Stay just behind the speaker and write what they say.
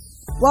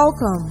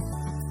Welcome.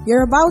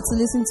 You're about to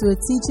listen to a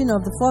teaching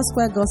of the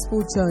Foursquare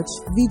Gospel Church,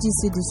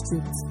 VGC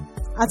District.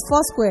 At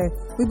Foursquare,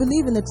 we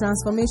believe in the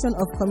transformation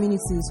of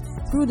communities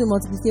through the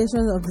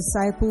multiplication of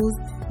disciples,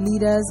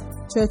 leaders,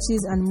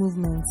 churches, and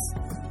movements.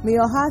 May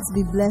your hearts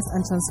be blessed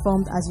and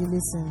transformed as you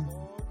listen.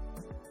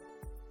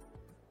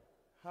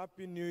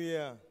 Happy New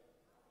Year.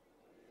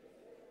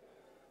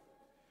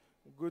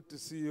 Good to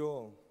see you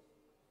all.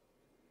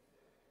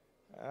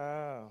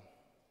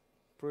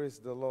 Praise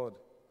the Lord.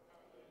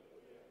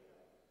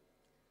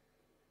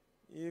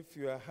 If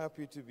you are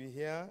happy to be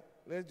here,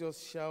 let's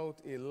just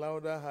shout a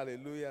louder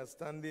hallelujah,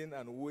 standing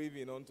and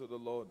waving unto the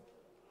Lord.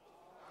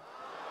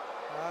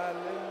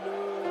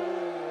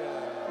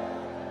 Hallelujah.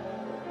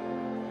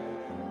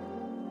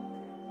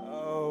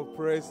 Oh,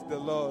 praise the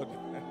Lord.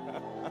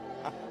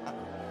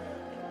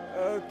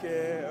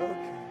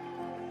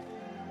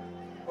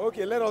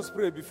 Okay, let us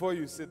pray before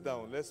you sit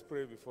down. Let's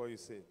pray before you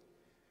sit.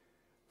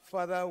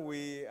 Father,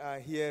 we are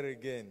here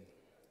again.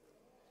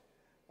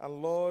 And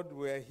Lord,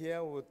 we are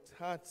here with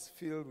hearts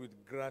filled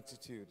with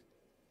gratitude.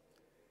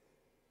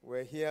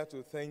 We're here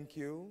to thank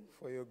you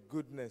for your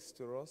goodness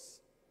to us.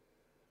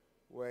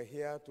 We're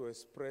here to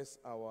express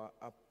our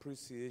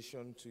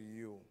appreciation to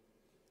you.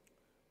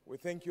 We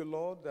thank you,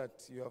 Lord,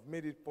 that you have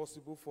made it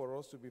possible for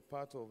us to be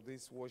part of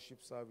this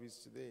worship service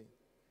today.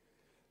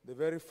 The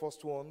very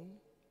first one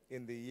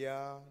in the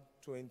year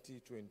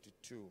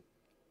 2022.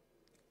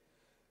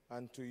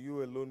 And to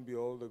you alone be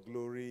all the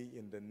glory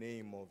in the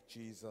name of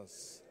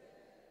Jesus.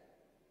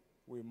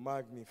 We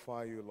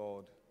magnify you,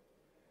 Lord.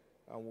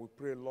 And we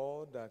pray,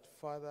 Lord, that,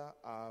 Father,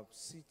 our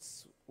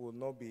seats will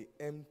not be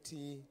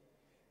empty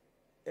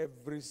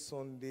every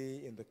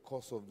Sunday in the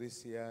course of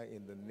this year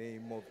in the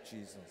name of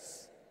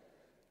Jesus.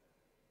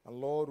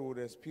 And, Lord, we would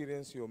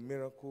experience your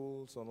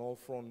miracles on all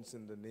fronts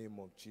in the name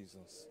of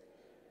Jesus.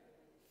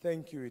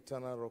 Thank you,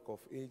 eternal Rock of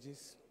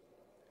Ages.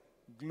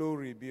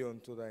 Glory be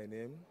unto thy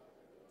name.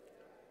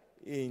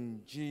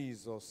 In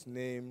Jesus'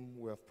 name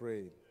we have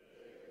prayed.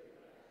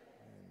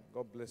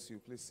 God bless you.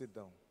 Please sit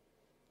down.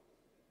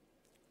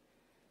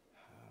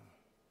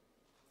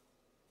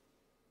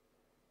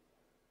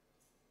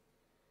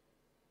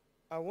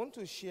 I want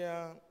to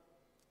share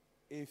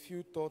a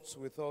few thoughts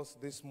with us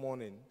this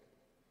morning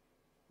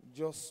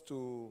just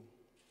to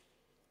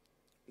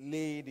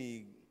lay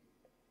the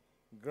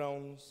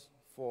grounds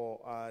for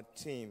our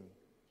theme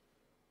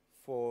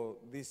for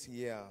this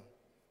year,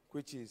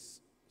 which is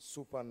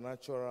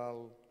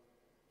supernatural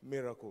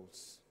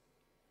miracles.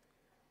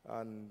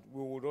 And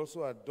we would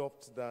also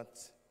adopt that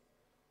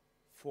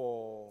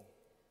for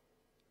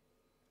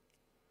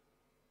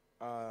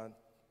our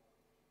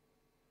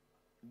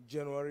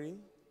January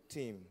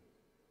theme.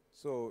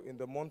 So in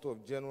the month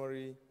of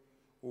January,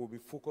 we'll be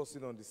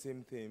focusing on the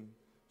same theme,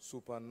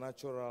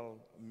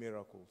 supernatural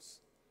miracles.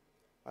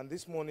 And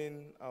this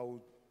morning, I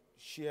will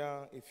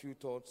share a few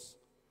thoughts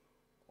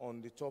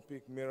on the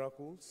topic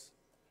miracles.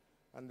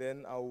 And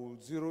then I will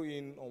zero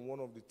in on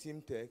one of the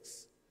theme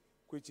texts,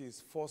 which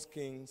is 1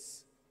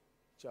 Kings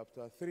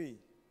chapter 3.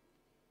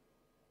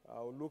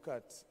 I'll look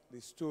at the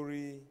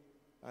story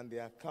and the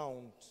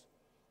account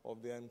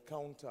of the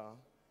encounter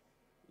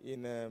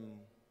in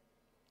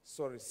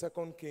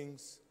 2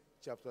 Kings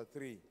chapter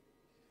 3.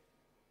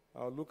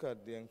 I'll look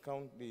at the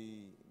account,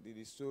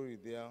 the story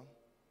there,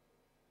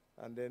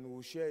 and then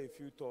we'll share a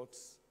few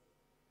thoughts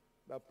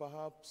that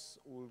perhaps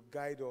will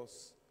guide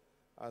us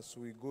as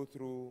we go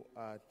through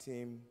our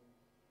theme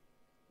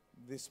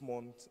this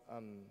month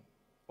and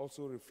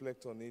also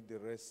reflect on it the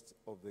rest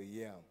of the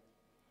year.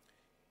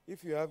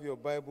 If you have your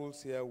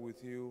Bibles here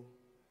with you,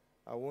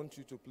 I want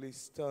you to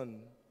please turn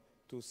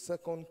to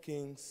 2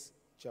 Kings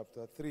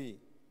chapter 3.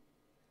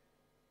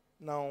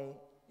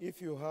 Now,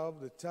 if you have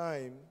the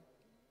time,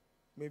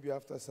 maybe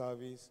after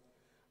service,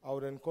 I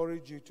would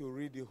encourage you to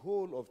read the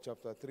whole of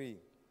chapter 3.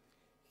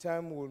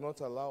 Time will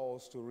not allow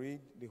us to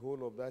read the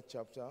whole of that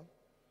chapter,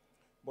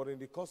 but in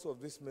the course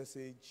of this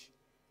message,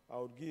 I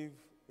would give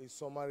a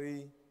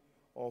summary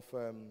of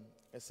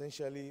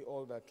essentially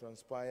all that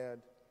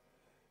transpired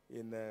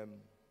in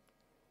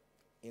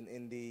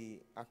the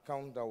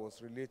account that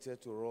was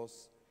related to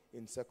us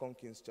in 2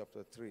 Kings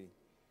chapter 3.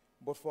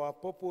 But for our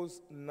purpose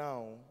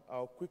now,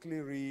 I'll quickly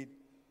read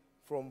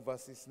from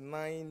verses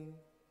 9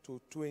 to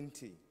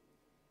 20.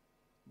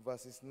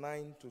 Verses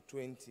 9 to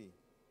 20.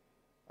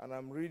 And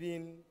I'm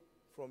reading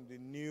from the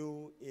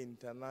New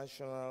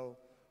International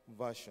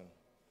Version.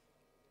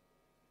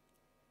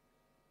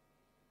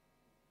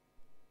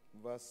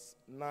 Verse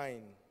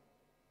 9.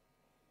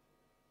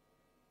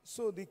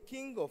 So the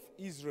king of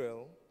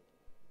Israel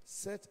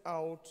set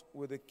out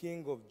with the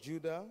king of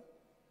Judah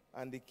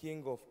and the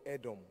king of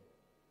Edom.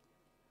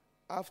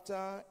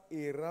 After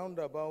a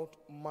roundabout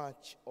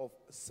march of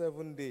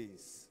 7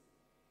 days,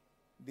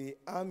 the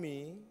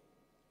army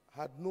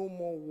had no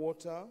more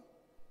water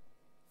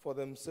for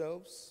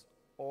themselves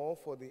or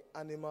for the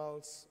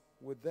animals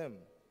with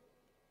them.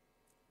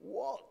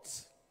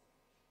 "What?"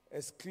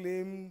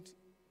 exclaimed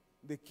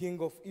the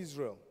king of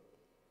Israel.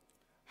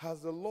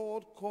 "Has the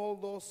Lord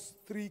called us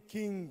 3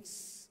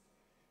 kings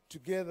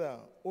together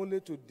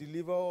only to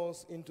deliver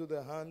us into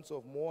the hands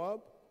of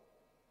Moab?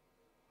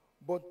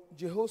 But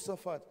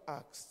Jehoshaphat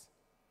asked,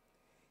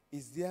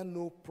 is there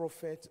no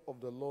prophet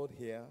of the Lord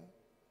here,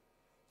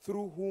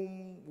 through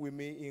whom we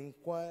may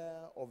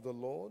inquire of the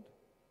Lord?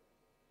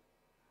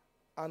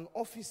 An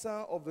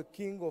officer of the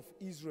king of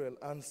Israel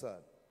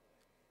answered,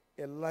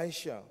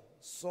 Elisha,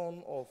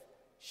 son of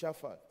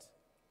Shaphat,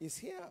 is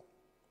here.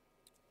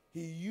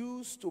 He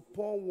used to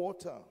pour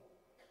water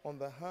on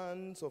the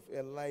hands of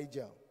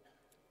Elijah.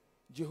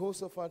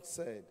 Jehoshaphat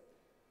said,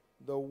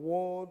 the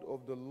word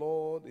of the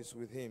Lord is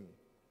with him.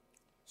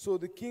 So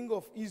the king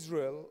of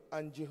Israel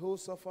and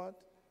Jehoshaphat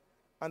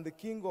and the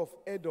king of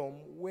Edom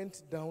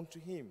went down to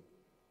him.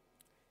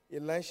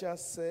 Elisha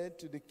said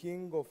to the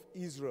king of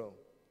Israel,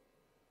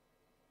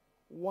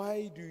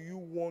 why do you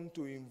want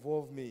to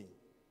involve me?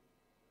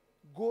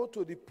 Go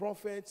to the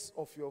prophets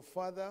of your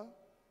father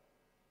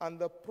and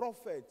the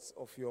prophets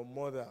of your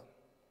mother.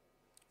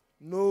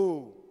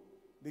 No,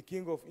 the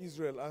king of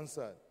Israel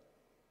answered,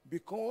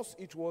 because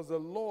it was the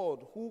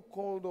Lord who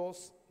called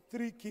us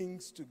 3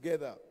 kings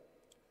together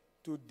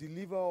to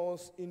deliver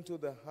us into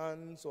the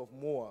hands of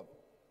Moab.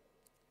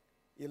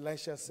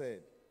 Elisha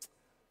said,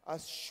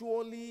 as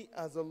surely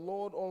as the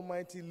Lord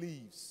Almighty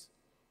lives,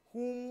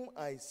 whom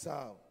I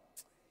serve,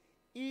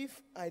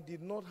 if I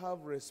did not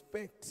have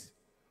respect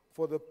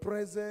for the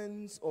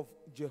presence of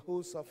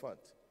Jehoshaphat,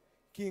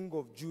 king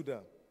of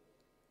Judah,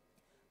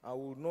 I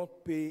would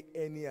not pay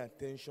any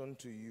attention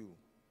to you.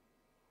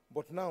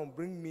 But now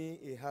bring me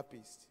a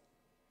harpist.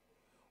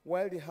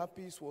 While the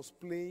harpist was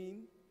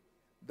playing,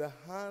 the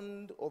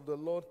hand of the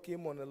Lord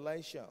came on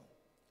Elisha,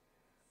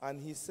 and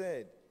he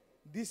said,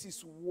 this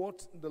is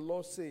what the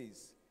Lord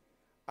says,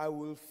 I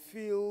will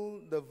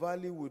fill the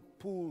valley with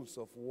pools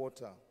of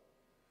water.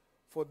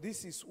 For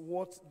this is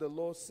what the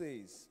Lord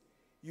says,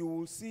 you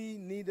will see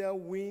neither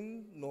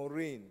wind nor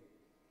rain,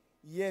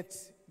 yet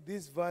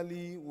this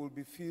valley will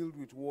be filled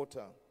with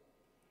water.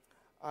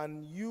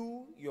 And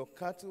you, your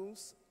cattle,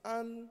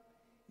 and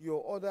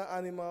your other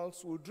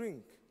animals will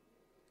drink.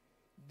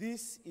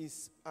 This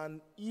is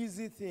an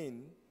easy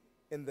thing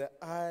in the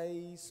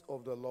eyes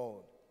of the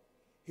Lord.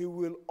 He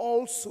will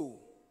also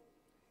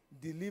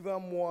deliver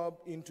Moab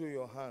into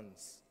your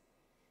hands.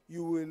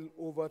 You will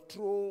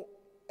overthrow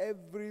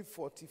every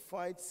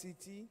fortified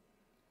city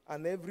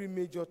and every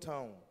major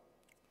town.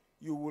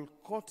 You will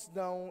cut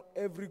down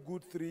every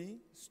good tree,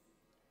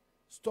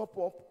 stop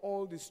up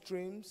all the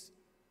streams,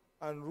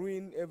 and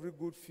ruin every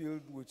good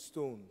field with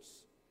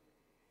stones.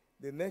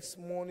 The next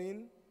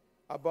morning,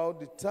 about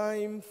the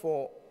time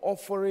for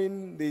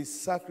offering the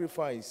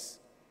sacrifice,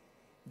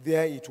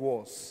 there it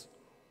was,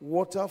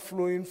 water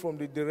flowing from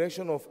the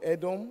direction of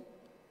Edom,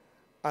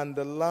 and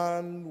the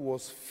land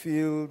was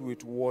filled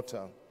with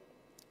water.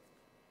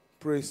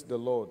 Praise the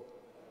Lord.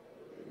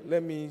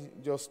 Let me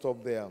just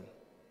stop there.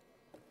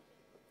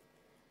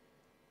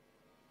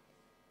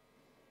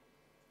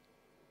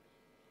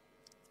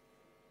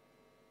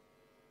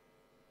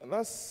 And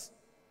that's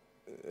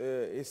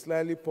a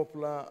slightly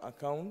popular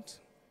account.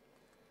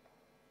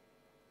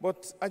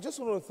 But I just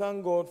want to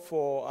thank God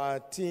for our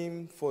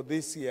theme for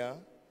this year,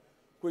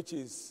 which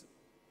is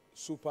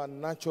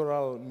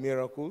supernatural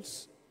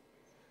miracles.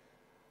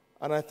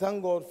 And I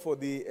thank God for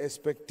the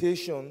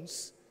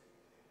expectations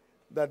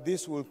that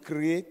this will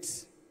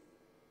create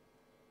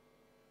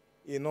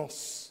in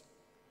us.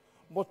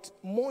 But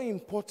more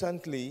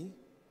importantly,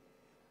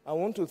 I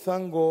want to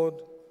thank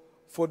God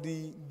for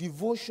the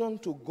devotion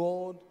to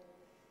God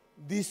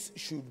this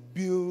should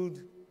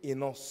build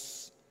in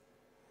us.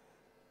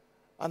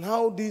 And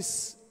how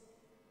this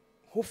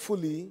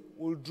hopefully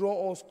will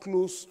draw us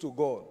close to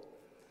God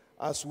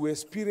as we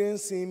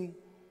experience Him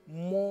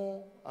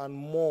more and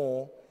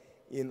more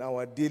in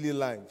our daily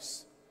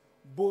lives,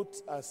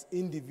 both as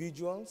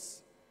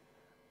individuals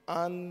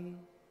and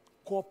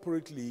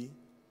corporately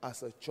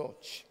as a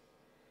church.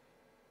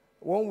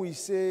 When we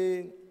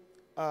say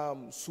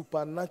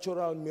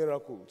supernatural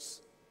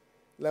miracles,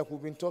 like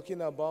we've been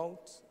talking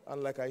about,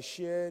 and like I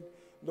shared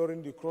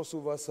during the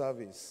crossover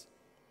service,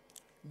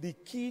 the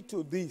key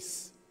to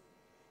this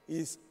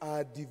is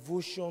our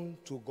devotion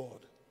to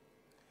God.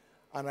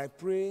 And I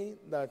pray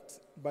that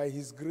by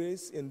His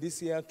grace in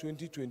this year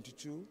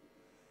 2022,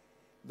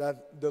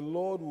 that the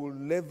Lord will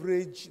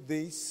leverage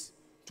this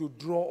to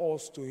draw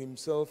us to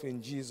Himself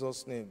in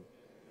Jesus' name.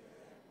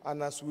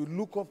 And as we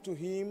look up to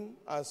Him,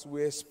 as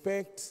we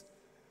expect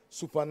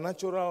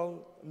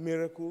supernatural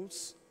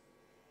miracles,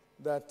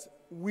 that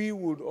we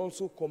would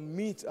also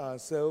commit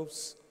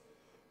ourselves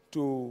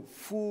to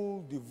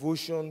full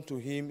devotion to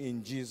Him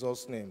in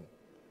Jesus' name.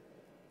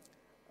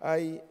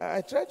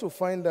 I try to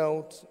find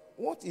out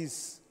what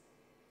is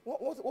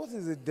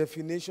the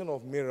definition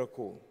of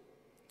miracle,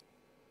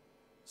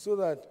 so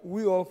that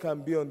we all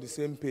can be on the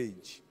same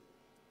page.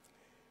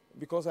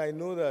 Because I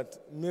know that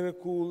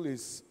miracle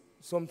is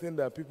something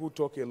that people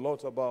talk a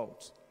lot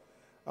about,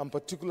 and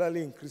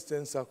particularly in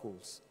Christian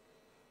circles.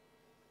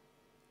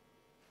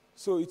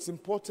 So it's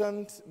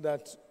important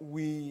that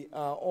we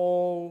are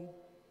all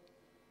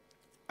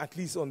at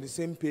least on the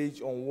same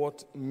page on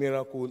what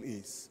miracle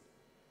is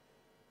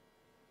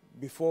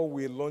before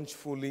we launch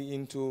fully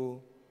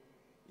into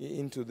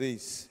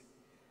this.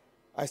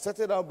 I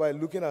started out by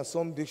looking at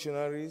some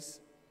dictionaries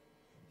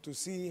to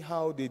see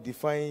how they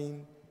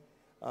define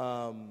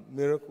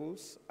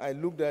miracles. I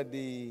looked at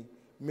the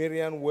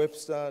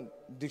Merriam-Webster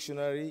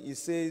dictionary. It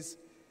says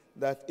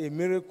that a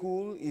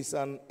miracle is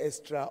an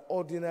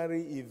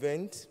extraordinary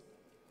event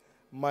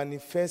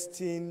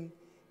manifesting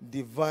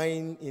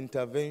divine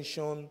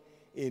intervention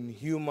in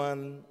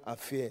human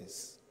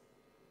affairs.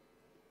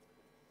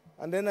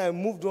 And then I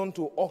moved on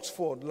to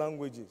Oxford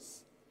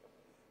Languages.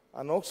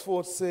 And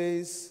Oxford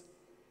says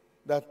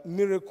that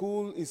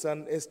miracle is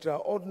an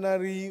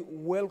extraordinary,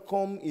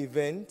 welcome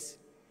event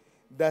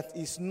that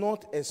is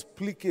not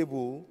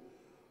explicable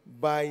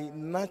by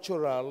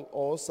natural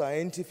or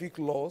scientific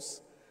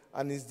laws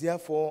and is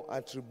therefore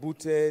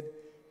attributed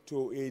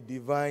to a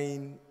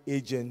divine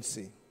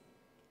agency.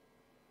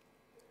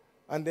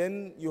 And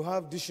then you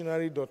have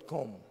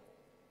dictionary.com.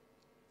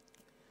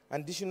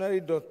 And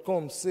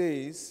dictionary.com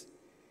says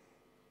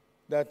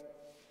that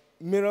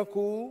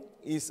miracle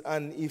is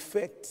an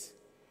effect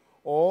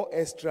or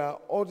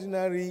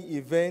extraordinary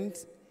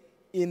event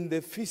in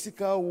the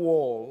physical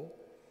world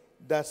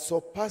that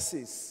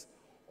surpasses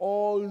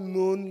all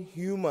known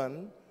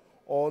human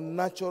or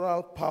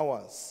natural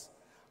powers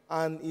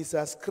and is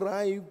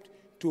ascribed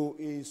to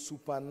a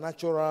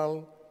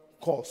supernatural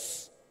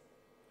cause.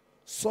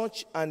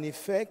 Such an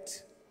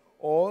effect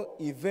or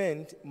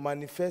event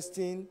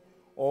manifesting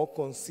or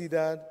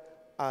considered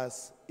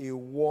as a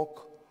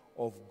work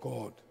of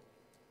God.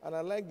 And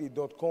I like the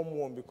 .com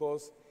one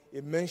because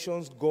it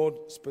mentions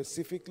God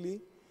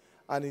specifically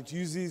and it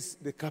uses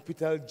the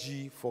capital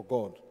G for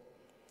God.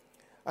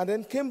 And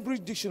then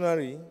Cambridge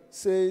Dictionary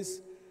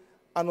says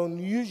an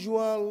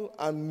unusual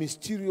and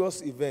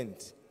mysterious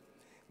event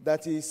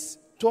that is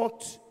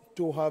thought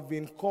to have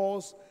been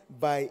caused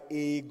by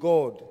a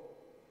god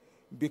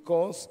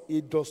because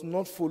it does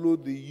not follow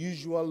the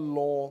usual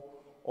law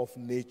of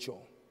nature.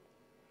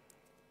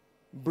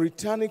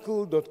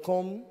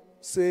 Britannical.com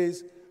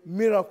says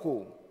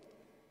miracle,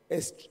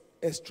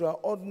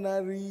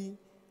 extraordinary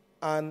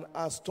and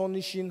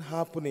astonishing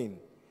happening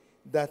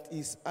that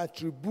is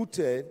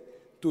attributed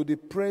to the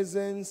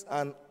presence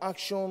and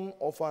action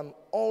of an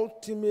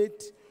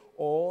ultimate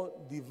or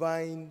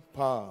divine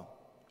power.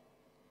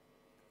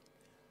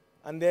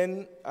 And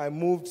then I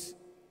moved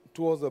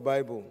towards the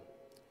Bible.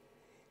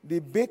 The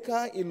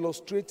Baker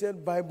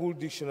Illustrated Bible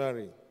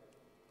Dictionary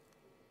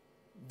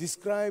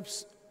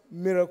describes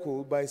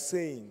miracle by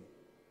saying,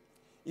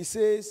 it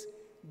says,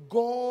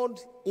 God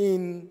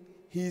in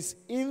his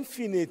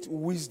infinite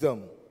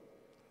wisdom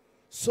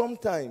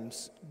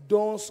sometimes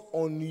does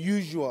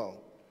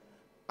unusual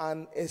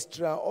and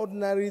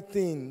extraordinary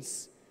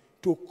things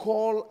to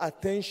call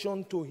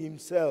attention to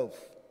himself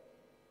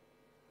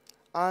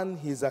and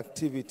his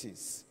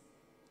activities.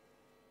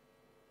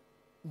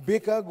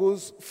 Baker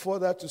goes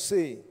further to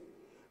say,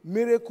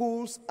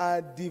 miracles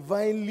are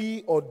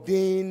divinely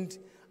ordained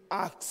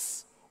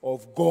acts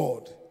of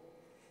God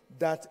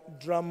that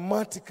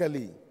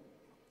dramatically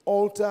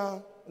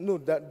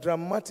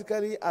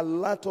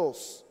alert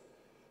us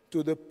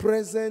to the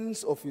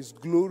presence of his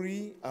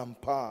glory and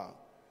power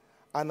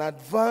and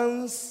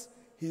advance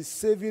his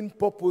saving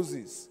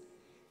purposes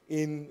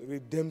in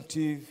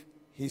redemptive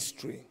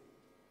history.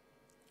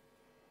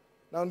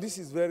 Now, this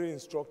is very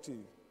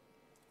instructive.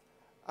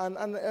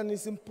 And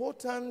it's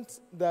important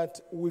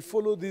that we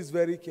follow this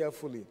very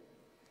carefully.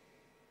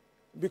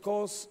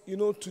 Because,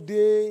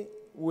 today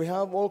we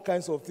have all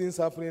kinds of things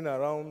happening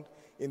around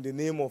in the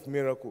name of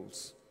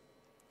miracles.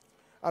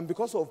 And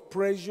because of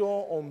pressure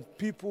on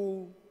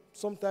people,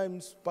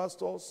 sometimes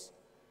pastors,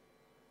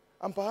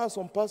 and perhaps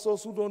some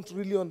pastors who don't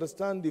really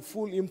understand the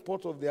full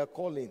import of their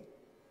calling,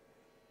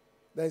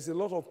 there is a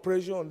lot of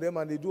pressure on them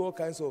and they do all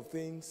kinds of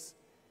things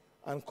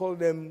and call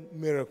them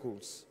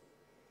miracles.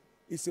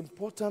 It's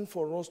important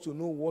for us to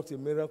know what a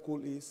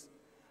miracle is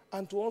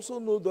and to also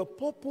know the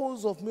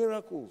purpose of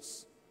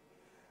miracles.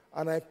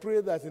 And I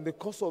pray that in the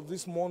course of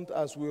this month,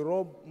 as we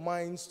rub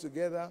minds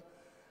together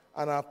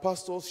and our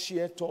pastors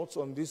share thoughts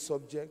on this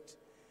subject,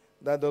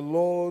 that the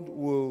Lord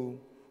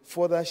will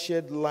further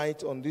shed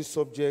light on this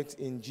subject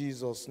in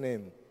Jesus'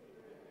 name.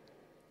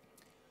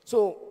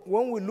 So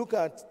when we look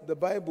at the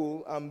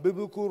Bible and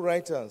biblical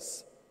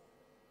writers,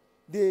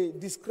 they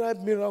describe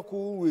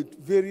miracle with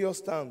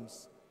various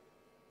terms.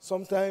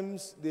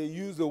 Sometimes they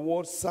use the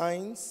word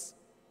signs,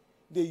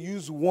 they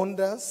use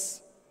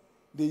wonders,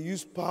 they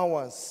use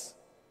powers.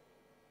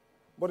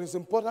 But it's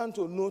important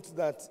to note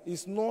that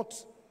it's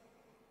not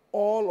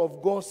all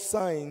of God's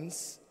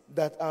signs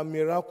that are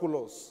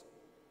miraculous.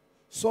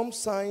 Some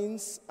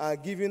signs are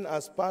given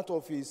as part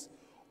of his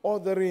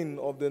ordering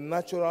of the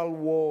natural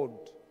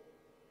world,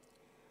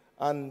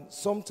 and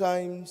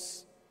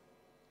sometimes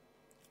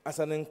as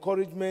an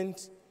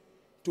encouragement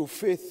to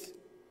faith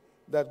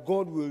that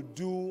God will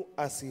do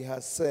as he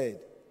has said.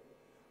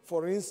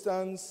 For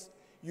instance,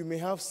 you may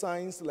have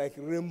signs like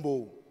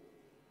rainbow.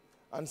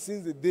 And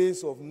since the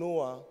days of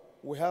Noah,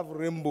 we have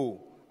rainbow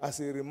as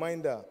a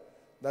reminder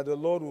that the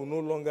Lord will no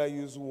longer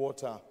use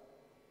water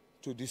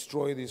to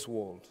destroy this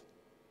world.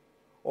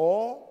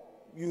 Or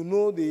you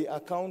know the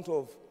account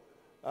of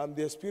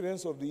the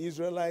experience of the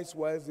Israelites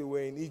whilst they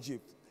were in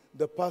Egypt,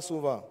 the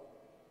Passover,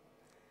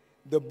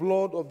 the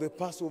blood of the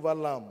Passover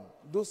lamb.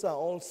 Those are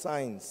all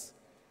signs,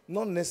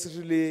 not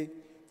necessarily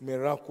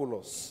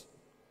miraculous.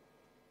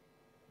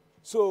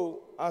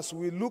 So as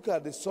we look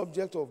at the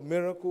subject of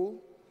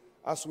miracle,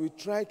 as we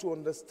try to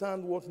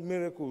understand what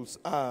miracles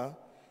are,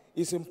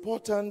 it's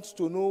important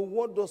to know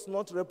what does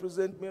not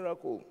represent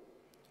miracle.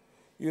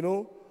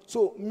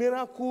 So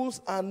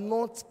miracles are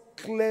not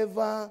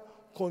clever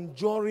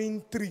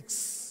conjuring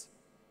tricks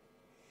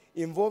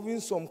involving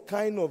some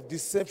kind of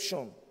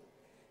deception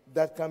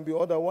that can be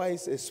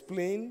otherwise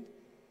explained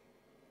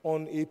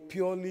on a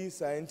purely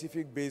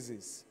scientific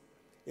basis.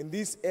 In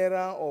this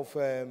era of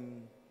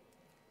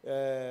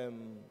the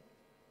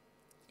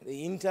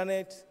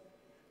internet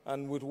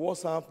and with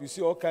WhatsApp, you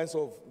see all kinds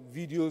of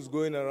videos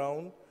going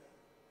around,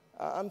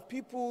 and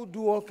people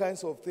do all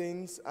kinds of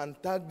things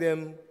and tag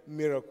them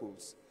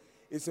miracles.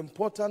 It's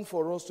important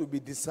for us to be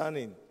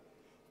discerning,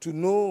 to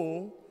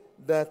know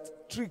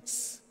that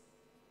tricks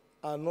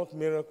are not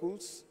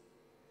miracles.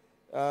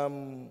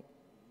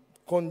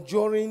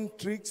 Conjuring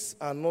tricks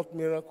are not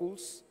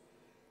miracles.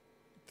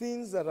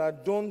 Things that are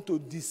done to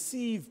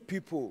deceive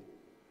people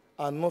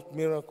are not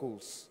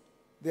miracles.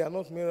 They are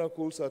not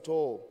miracles at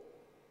all.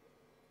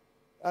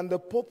 And the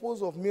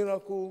purpose of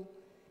miracle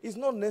is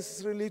not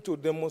necessarily to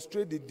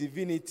demonstrate the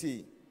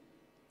divinity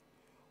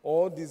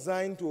or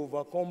designed to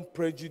overcome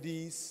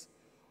prejudice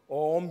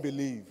or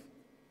unbelief.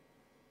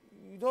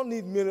 You don't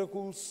need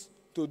miracles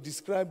to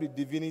describe the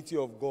divinity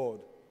of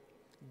God.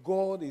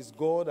 God is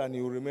God and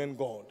He will remain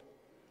God.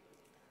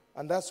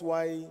 And that's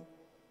why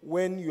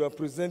when you are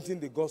presenting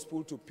the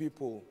gospel to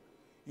people,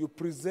 you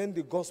present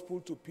the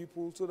gospel to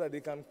people so that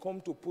they can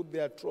come to put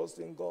their trust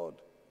in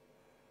God.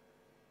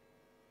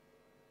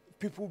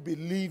 People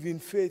believe in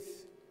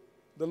faith.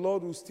 The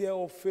Lord will stir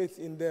up faith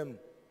in them.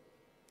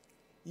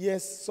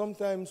 Yes,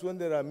 sometimes when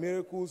there are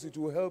miracles, it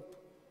will help.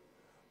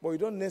 But you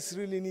don't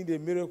necessarily need a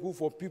miracle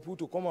for people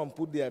to come and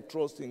put their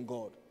trust in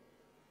God.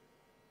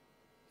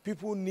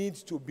 People need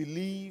to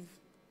believe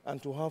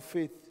and to have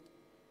faith.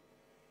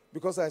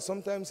 Because I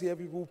sometimes hear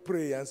people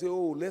pray and say,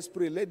 oh, let's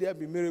pray, let there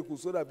be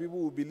miracles so that people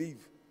will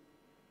believe.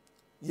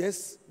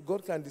 Yes,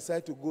 God can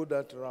decide to go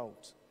that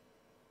route.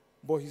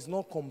 But He's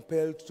not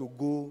compelled to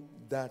go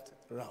that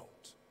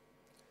route.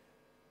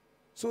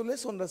 So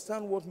let's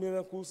understand what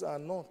miracles are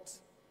not.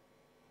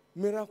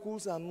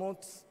 Miracles are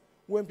not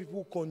when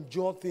people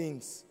conjure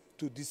things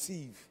to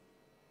deceive.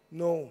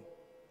 No.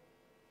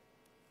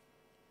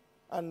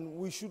 And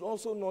we should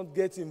also not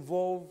get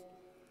involved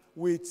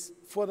with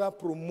further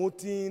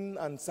promoting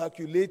and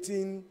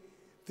circulating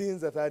things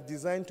that are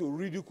designed to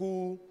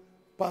ridicule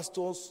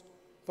pastors,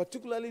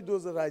 particularly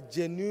those that are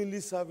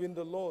genuinely serving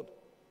the Lord.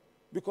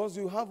 Because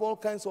you have all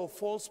kinds of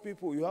false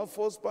people. You have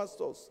false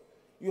pastors.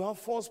 You have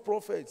false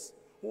prophets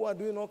who are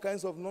doing all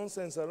kinds of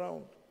nonsense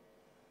around.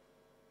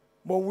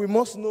 But we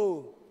must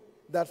know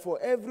that for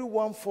every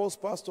one false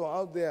pastor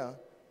out there,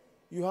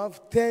 you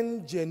have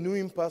 10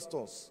 genuine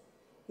pastors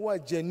who are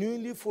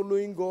genuinely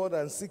following God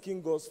and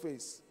seeking God's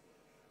face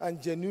and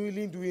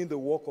genuinely doing the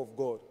work of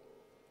God.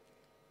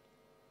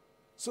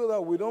 So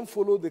that we don't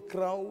follow the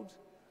crowd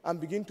and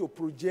begin to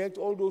project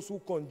all those who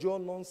conjure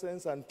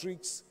nonsense and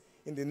tricks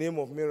in the name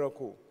of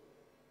miracle.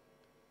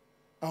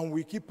 And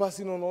we keep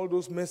passing on all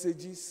those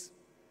messages,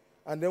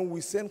 and then we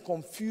send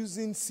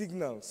confusing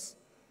signals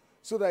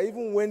so that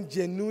even when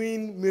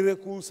genuine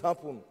miracles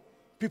happen,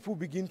 people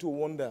begin to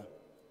wonder.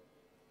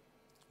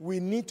 We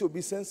need to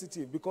be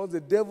sensitive because the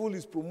devil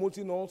is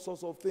promoting all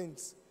sorts of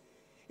things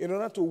in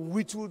order to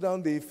whittle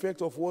down the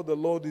effect of what the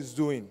Lord is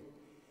doing.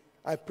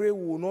 I pray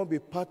we will not be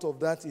part of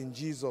that in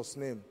Jesus'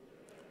 name.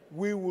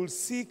 We will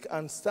seek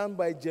and stand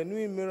by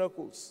genuine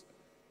miracles,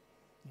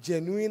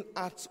 genuine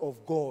acts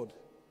of God,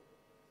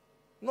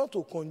 not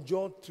to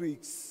conjure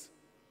tricks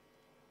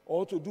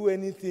or to do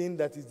anything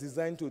that is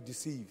designed to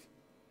deceive.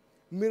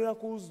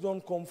 Miracles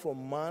don't come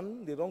from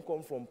man, they don't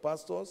come from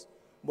pastors,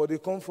 but they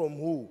come from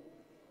who?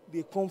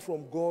 They come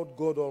from God,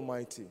 God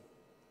Almighty.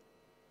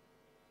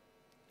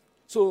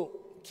 So,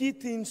 key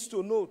things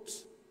to note.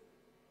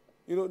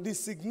 The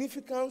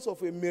significance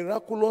of a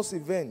miraculous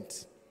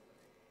event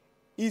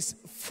is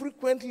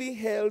frequently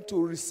held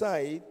to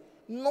reside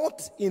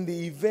not in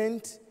the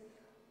event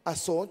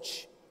as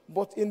such,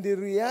 but in the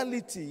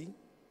reality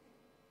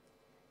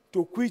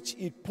to which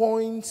it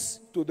points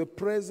to the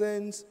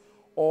presence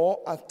or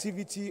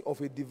activity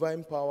of a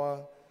divine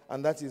power,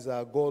 and that is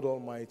our God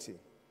Almighty.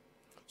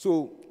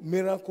 So,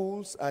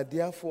 miracles are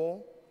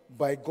therefore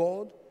by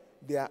God,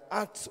 they are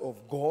acts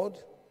of God.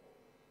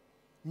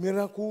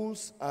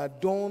 Miracles are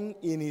done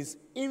in His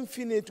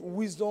infinite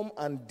wisdom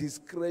and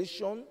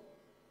discretion.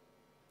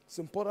 It's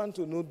important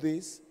to note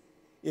this.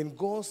 In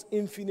God's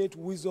infinite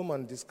wisdom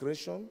and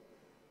discretion,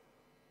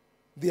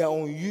 they are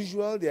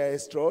unusual, they are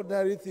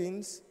extraordinary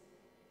things.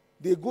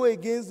 They go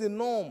against the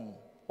norm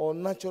or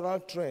natural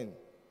trend.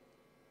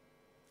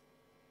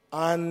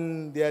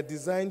 And they are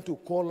designed to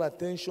call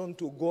attention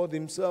to God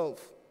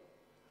himself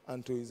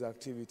and to his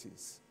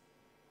activities.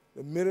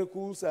 The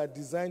miracles are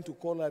designed to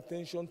call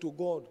attention to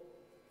God,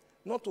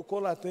 not to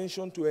call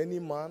attention to any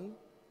man,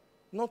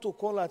 not to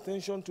call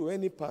attention to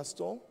any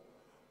pastor,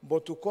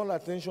 but to call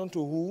attention to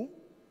who?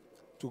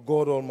 To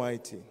God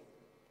Almighty.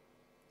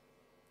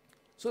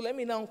 So let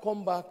me now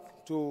come back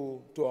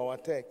to our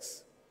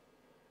text,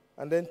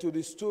 and then to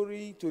the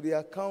story, to the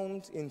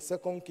account in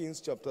 2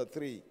 Kings chapter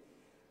 3.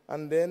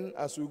 And then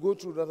as we go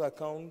through that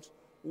account,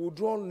 we'll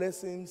draw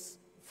lessons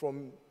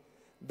from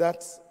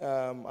that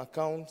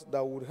account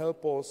that would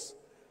help us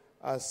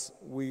as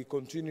we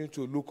continue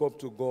to look up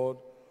to God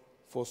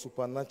for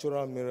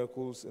supernatural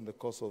miracles in the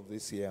course of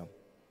this year.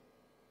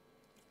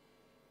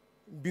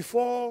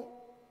 Before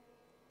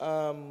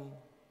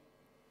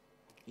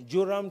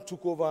Joram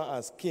took over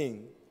as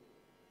king,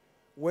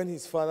 when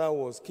his father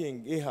was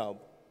king, Ahab,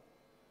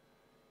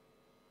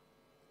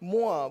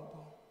 Moab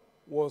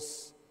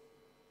was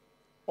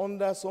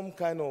under some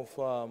kind of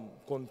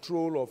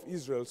control of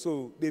Israel.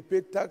 So they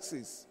paid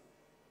taxes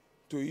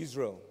to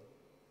Israel.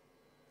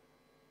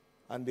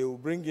 And they will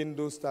bring in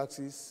those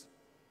taxes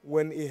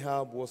when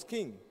Ahab was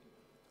king.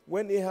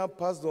 When Ahab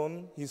passed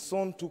on, his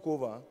son took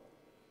over.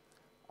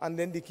 And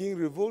then the king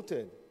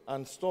revolted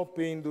and stopped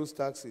paying those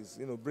taxes,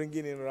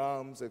 bringing in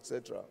rams,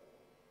 etc.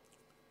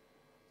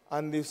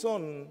 And the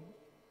son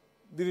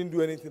didn't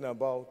do anything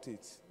about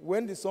it.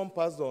 When the son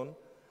passed on,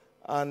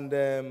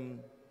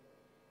 and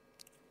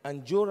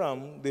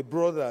Joram, the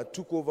brother,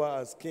 took over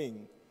as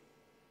king,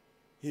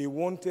 he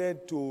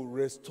wanted to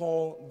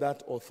restore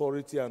that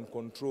authority and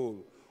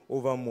control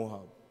over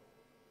Moab.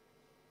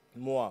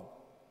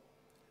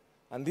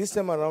 And this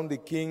time around, the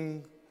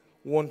king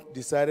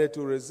decided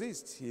to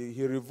resist.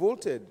 He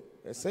revolted,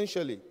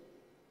 essentially.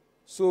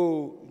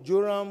 So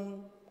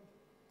Joram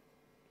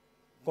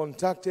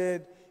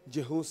contacted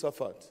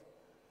Jehoshaphat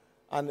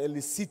and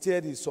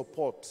elicited his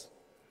support.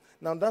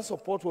 Now, that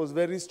support was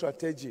very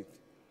strategic,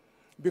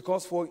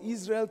 because for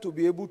Israel to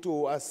be able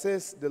to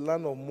access the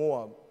land of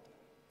Moab,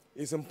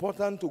 it's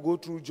important to go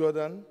through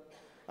Jordan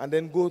and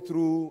then go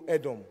through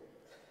Edom.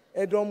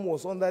 Edom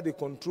was under the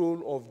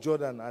control of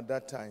Jordan at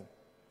that time.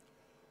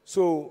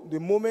 So the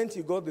moment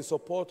he got the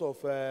support of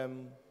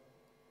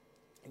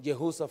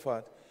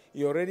Jehoshaphat,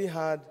 he already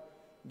had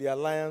the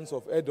alliance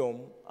of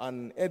Edom,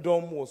 and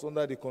Edom was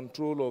under the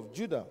control of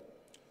Judah.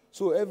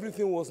 So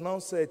everything was now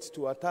set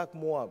to attack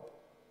Moab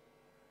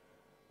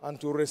and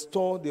to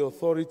restore the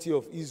authority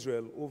of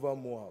Israel over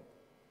Moab.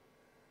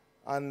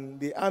 And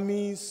the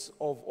armies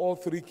of all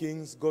three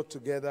kings got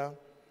together,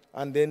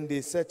 and then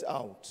they set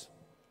out.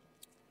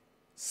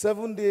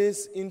 7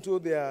 days into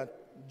their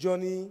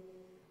journey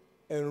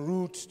en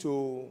route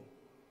to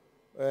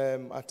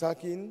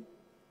attacking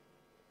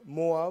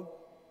Moab,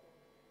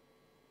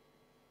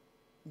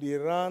 they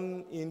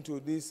ran into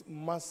this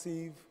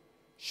massive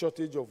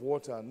shortage of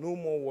water. No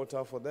more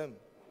water for them.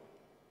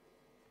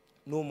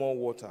 No more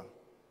water.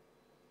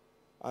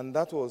 And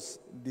that was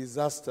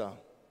disaster,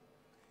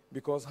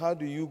 because how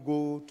do you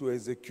go to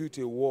execute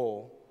a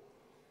war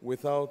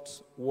without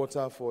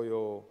water for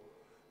your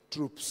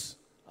troops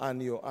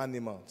and your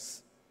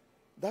animals?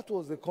 That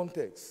was the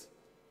context.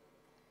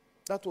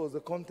 That was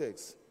the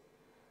context.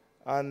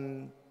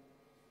 And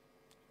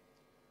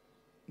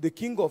the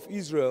king of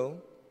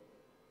Israel,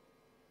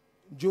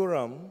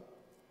 Joram,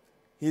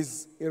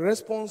 his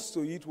response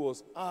to it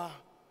was,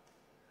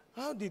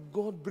 how did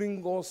God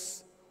bring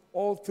us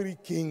all three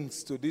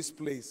kings to this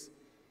place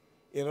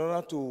in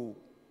order to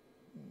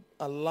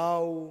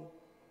allow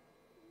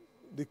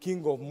the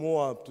king of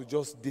Moab to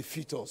just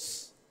defeat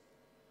us?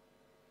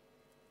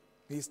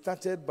 He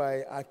started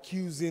by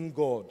accusing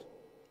God.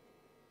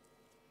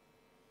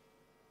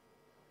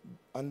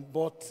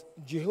 But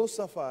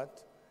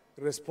Jehoshaphat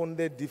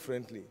responded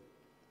differently.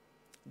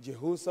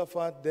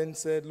 Jehoshaphat then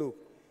said, look,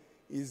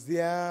 is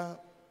there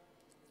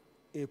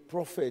a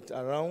prophet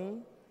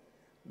around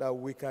that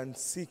we can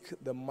seek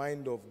the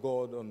mind of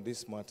God on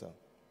this matter?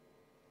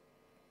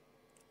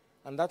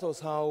 And that was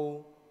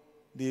how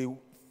the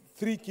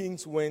three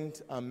kings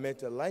went and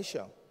met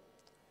Elisha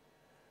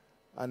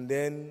and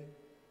then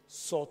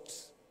sought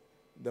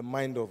the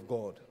mind of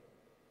God.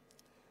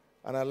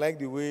 And I like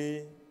the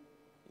way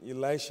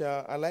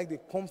I like the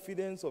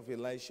confidence of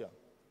Elisha.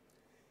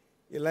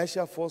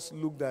 Elisha first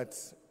looked at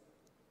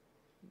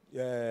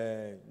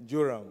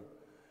Joram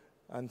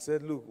and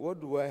said, look, what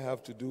do I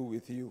have to do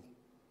with you?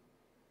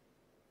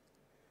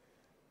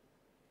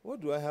 What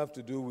do I have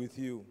to do with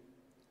you?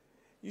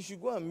 You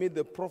should go and meet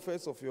the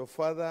prophets of your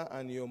father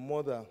and your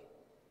mother.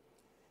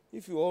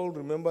 If you all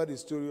remember the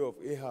story of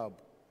Ahab,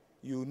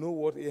 you know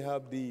what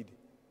Ahab did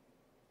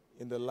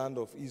in the land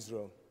of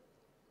Israel.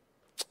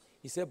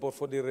 He said, but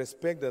for the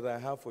respect that I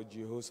have for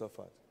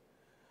Jehoshaphat,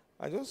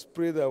 I just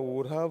pray that we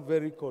would have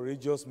very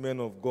courageous men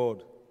of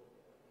God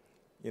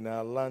in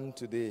our land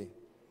today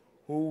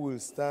who will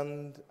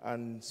stand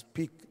and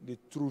speak the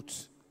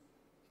truth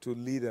to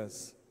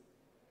leaders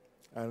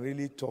and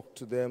really talk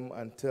to them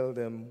and tell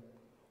them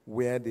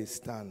where they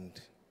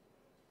stand.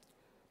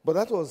 But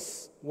that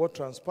was what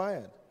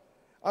transpired.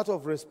 Out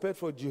of respect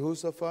for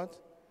Jehoshaphat,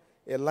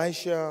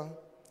 Elisha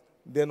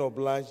then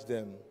obliged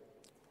them,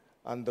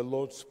 and the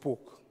Lord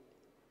spoke.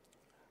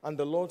 And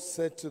the Lord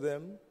said to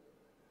them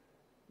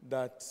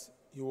that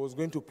he was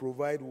going to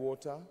provide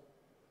water,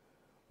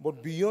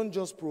 but beyond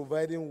just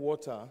providing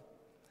water,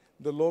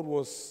 the Lord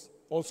was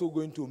also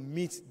going to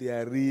meet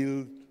their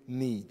real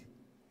need.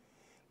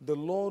 The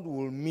Lord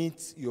will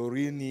meet your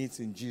real needs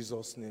in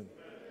Jesus' name.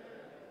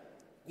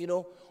 You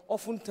know,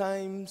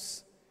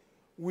 oftentimes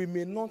we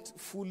may not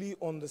fully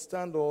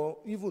understand or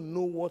even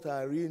know what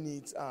our real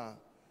needs are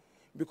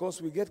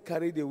because we get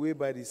carried away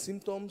by the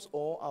symptoms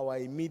or our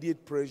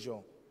immediate pressure.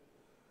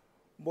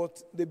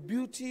 But the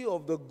beauty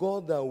of the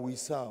God that we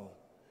serve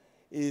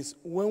is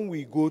when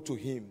we go to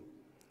him,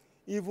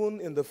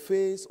 even in the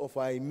face of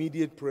our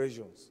immediate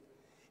pressures,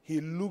 he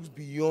looks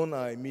beyond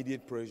our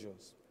immediate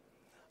pressures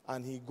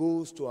and he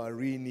goes to our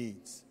real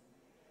needs.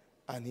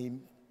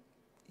 And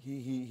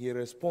he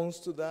responds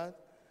to that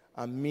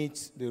and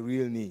meets the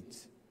real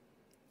needs.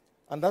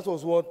 And that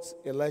was what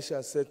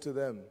Elisha said to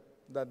them,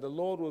 that the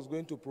Lord was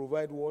going to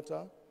provide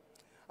water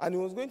and he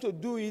was going to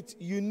do it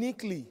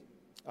uniquely.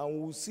 And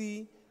we'll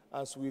see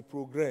as we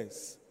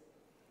progress.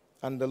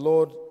 And the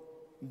Lord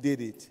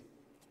did it.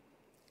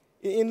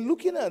 In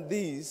looking at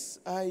this,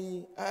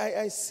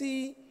 I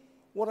see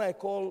what I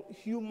call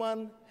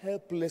human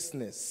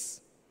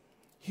helplessness.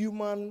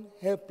 Human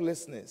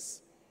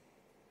helplessness.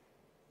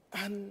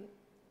 And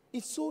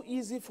it's so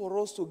easy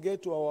for us to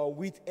get to our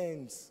wit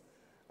ends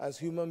as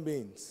human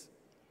beings.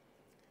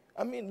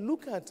 I mean,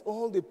 look at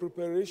all the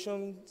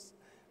preparations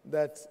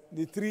that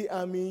the three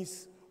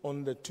armies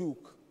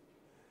undertook.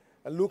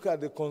 And look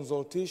at the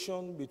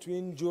consultation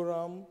between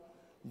Joram,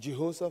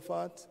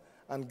 Jehoshaphat,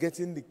 and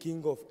getting the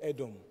king of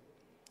Edom.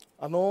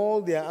 And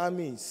all their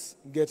armies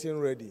getting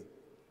ready.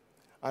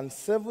 And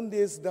 7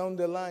 days down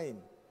the line,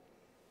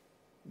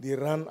 they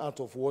ran out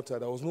of water.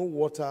 There was no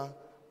water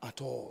at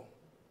all.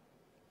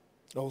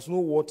 There was no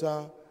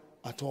water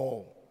at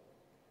all.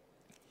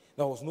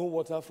 There was no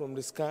water from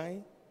the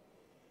sky.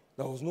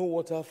 There was no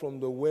water from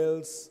the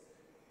wells,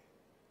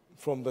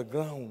 from the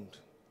ground.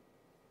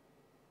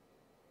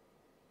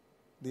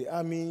 The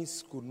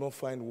armies could not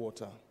find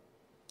water.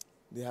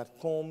 They had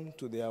come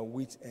to their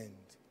wit end.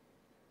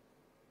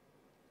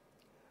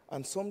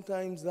 And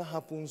sometimes that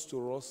happens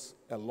to us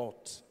a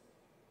lot.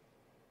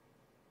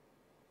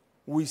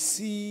 We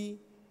see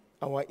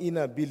our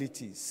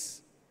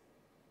inabilities.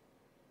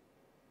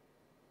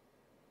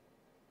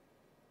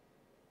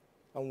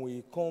 And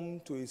we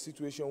come to a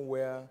situation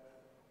where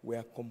we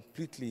are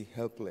completely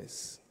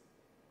helpless.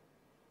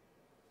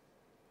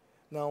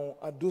 Now,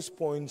 at those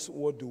points,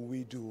 what do?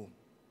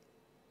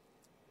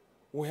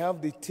 We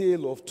have the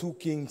tale of two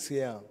kings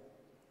here.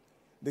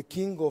 The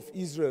king of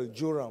Israel,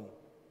 Joram.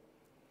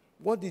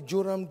 What did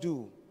Joram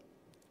do?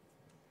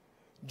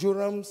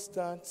 Joram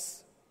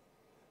starts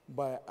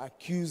by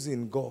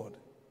accusing God.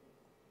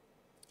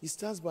 He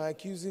starts by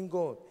accusing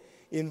God.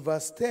 In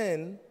verse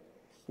 10,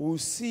 we'll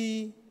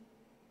see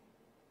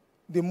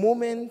the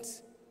moment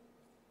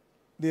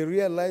they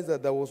realized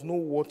that there was no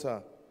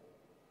water,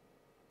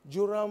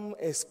 Joram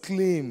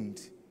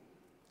exclaimed.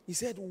 He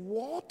said,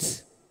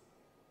 "What?"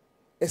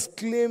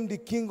 Exclaimed the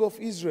king of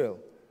Israel.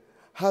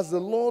 "Has the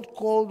Lord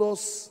called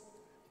us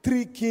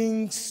 3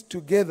 kings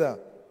together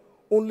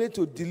only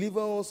to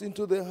deliver us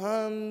into the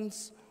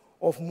hands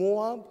of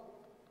Moab?"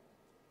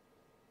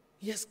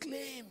 He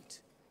exclaimed.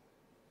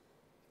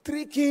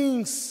 3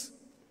 kings,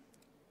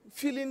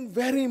 feeling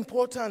very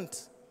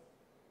important.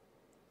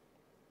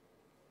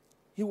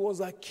 He was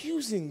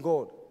accusing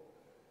God.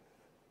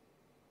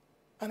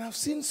 And I've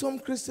seen some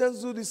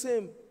Christians do the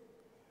same.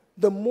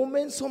 The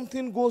moment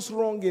something goes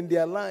wrong in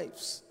their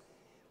lives,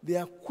 they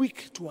are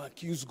quick to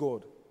accuse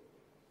God.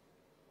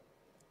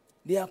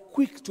 They are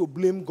quick to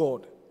blame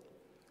God.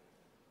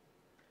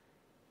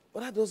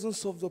 But that doesn't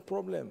solve the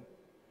problem.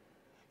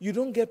 You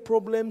don't get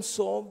problems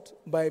solved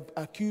by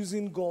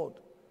accusing God.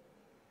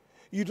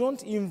 You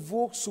don't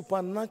invoke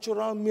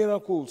supernatural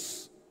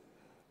miracles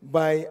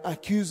by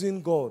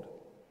accusing God.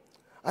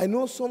 I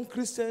know some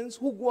Christians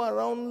who go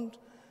around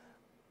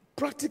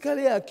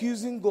practically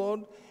accusing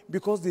God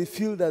because they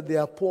feel that they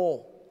are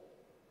poor.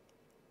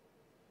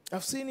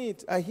 I've seen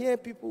it. I hear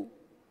people.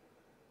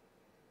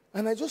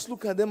 And I just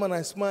look at them and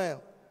I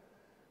smile.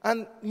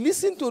 And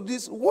listen to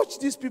this. Watch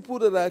these people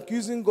that are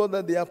accusing God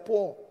that they are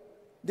poor.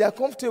 They are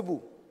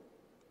comfortable.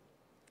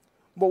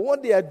 But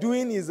what they are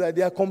doing is that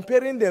they are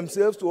comparing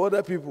themselves to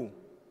other people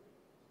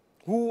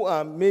who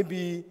are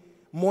maybe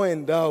more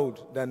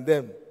endowed than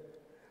them.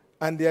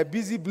 And they are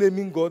busy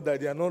blaming God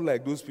that they are not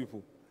like those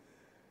people.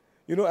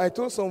 You know, I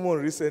told someone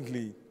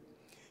recently,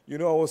 I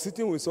was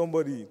sitting with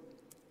somebody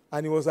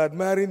and he was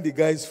admiring the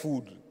guy's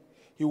food.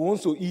 He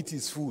wants to eat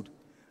his food.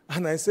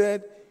 And I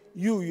said,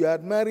 you are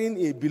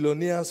admiring a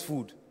billionaire's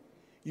food.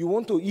 You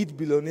want to eat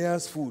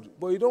billionaire's food,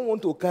 but you don't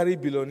want to carry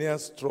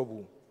billionaire's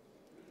trouble.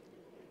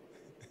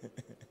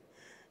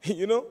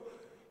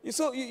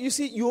 So you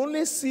see, you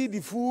only see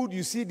the food,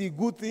 you see the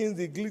good things,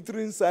 the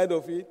glittering side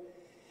of it.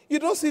 You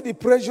don't see the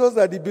pressures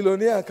that the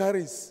billionaire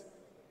carries.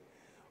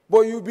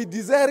 But you'll be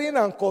desiring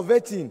and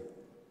coveting.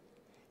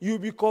 You'll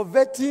be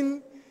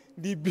coveting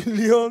the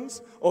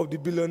billions of the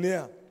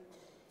billionaire.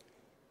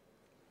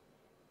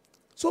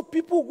 So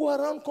people go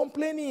around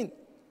complaining.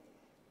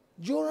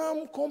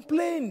 Joram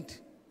complained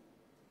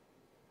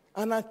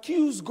and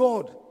accused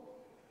God.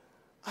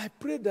 I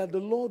pray that the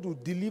Lord will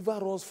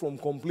deliver us from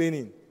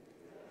complaining.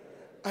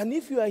 And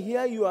if you are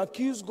here, you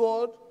accuse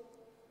God,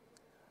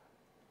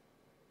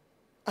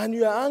 and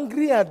you are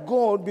angry at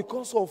God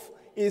because of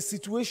a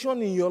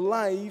situation in your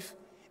life,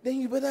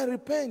 then you better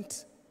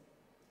repent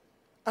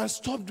and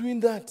stop doing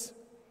that,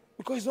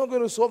 because it's not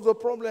going to solve the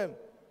problem.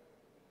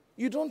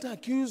 You don't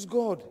accuse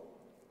God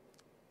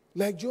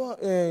like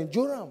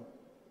Joram,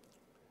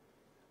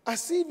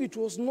 as if it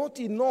was not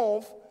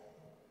enough.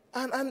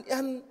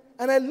 And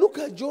I look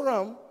at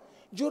Joram.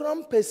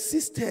 Joram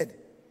persisted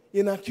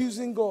in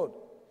accusing God.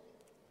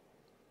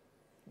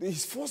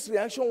 His first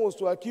reaction was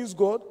to accuse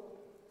God.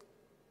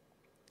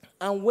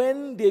 And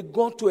when they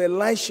got to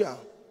Elisha,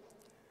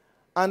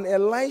 and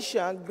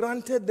Elisha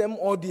granted them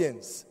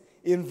audience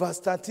in verse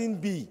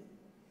 13b.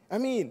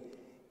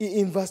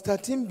 In verse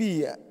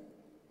 13b,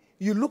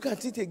 you look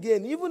at it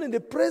again, even in the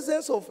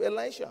presence of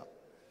Elisha.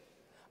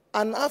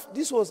 And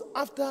this was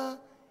after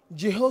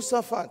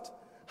Jehoshaphat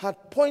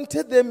had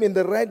pointed them in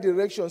the right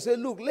direction. Said,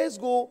 look, let's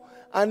go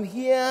and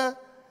hear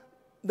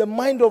the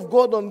mind of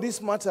God on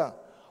this matter.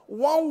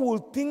 One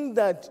would think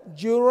that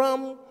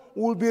Joram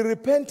will be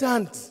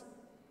repentant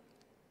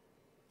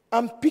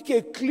and pick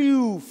a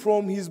clue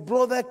from his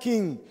brother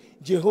king,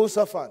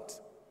 Jehoshaphat.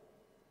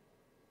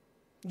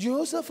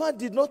 Jehoshaphat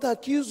did not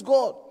accuse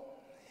God.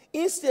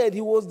 Instead,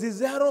 he was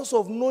desirous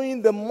of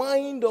knowing the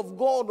mind of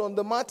God on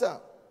the matter.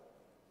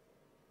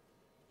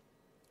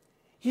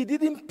 He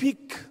didn't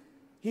pick,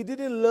 he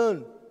didn't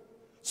learn.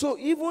 So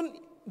even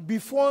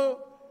before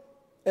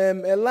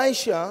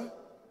Elisha,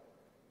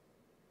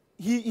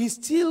 he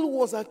still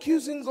was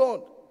accusing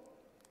God.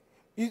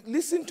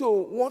 Listen to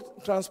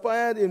what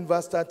transpired in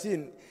verse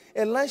 13.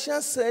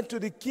 Elisha said to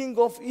the king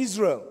of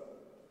Israel,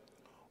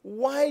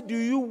 "Why do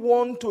you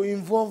want to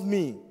involve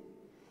me?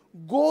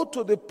 Go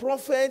to the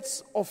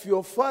prophets of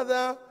your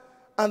father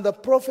and the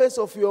prophets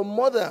of your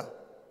mother."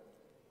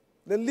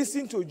 Then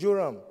listen to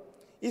Joram.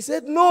 He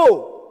said,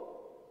 "No."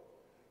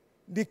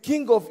 The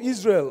king of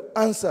Israel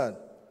answered,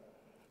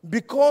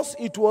 "Because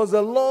it was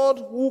the Lord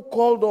who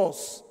called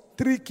us,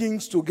 3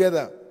 kings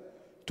together,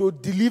 to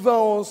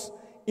deliver us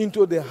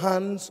into the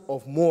hands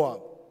of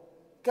Moab."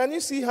 Can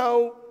you see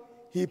how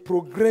he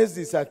progressed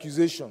his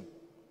accusation?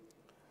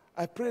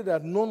 I pray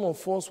that none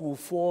of us will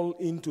fall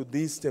into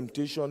this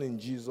temptation in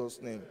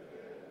Jesus' name.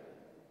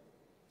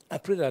 I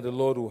pray that the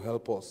Lord will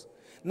help us.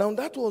 Now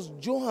that was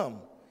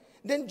Joram.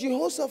 Then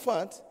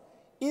Jehoshaphat,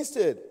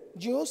 instead,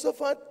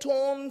 Jehoshaphat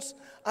turns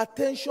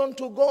attention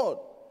to God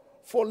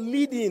for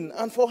leading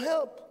and for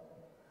help.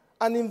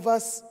 And in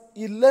verse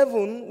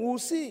 11, we'll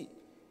see.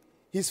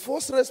 His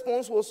first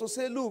response was to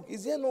say, "Look,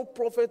 is there no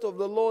prophet of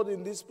the Lord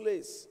in this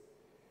place?"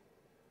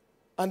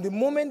 And the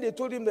moment they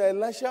told him that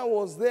Elisha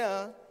was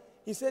there,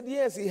 he said,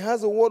 "Yes, he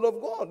has a word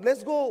of God.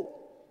 Let's go."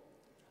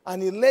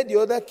 And he led the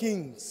other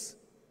kings,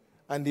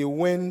 and they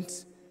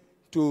went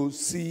to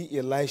see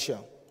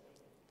Elisha.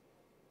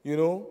 You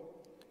know,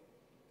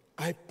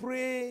 I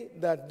pray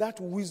that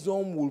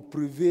wisdom will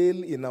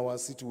prevail in our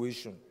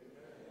situation.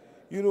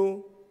 You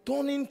know,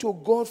 turning to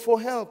God for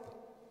help,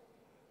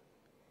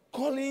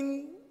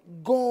 calling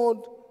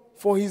God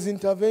for his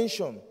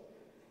intervention.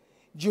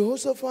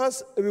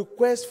 Jehoshaphat's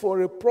request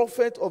for a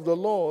prophet of the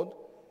Lord,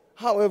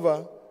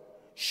 however,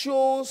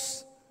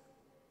 shows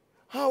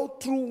how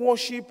true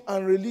worship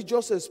and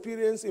religious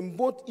experience in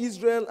both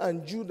Israel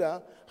and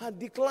Judah had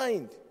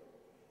declined.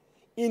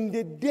 In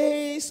the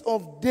days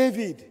of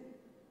David,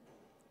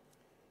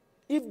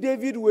 if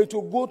David were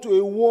to go to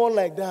a war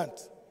like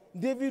that,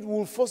 David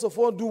would first of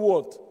all do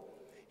what?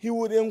 He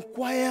would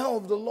inquire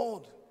of the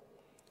Lord.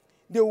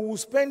 They would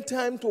spend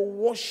time to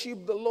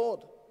worship the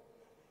Lord.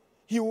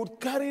 He would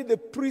carry the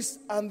priests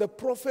and the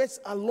prophets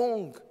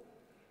along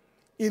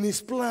in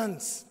his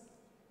plans.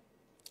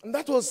 And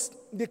that was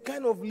the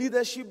kind of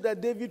leadership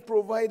that David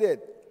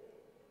provided.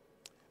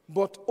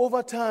 But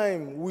over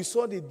time, we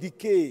saw the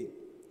decay,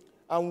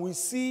 and we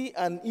see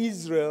an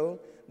Israel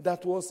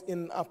that was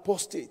in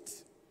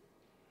apostate.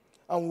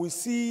 And we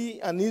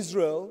see an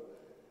Israel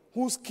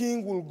whose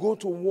king will go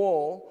to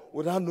war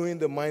without knowing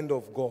the mind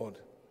of God.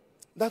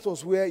 That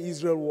was where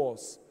Israel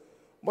was.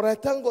 But I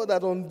thank God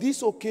that on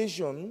this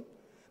occasion,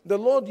 the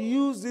Lord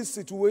used this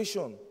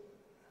situation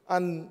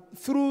and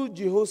through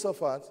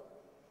Jehoshaphat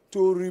to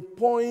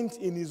repoint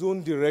in his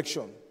own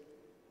direction.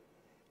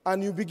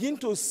 And you begin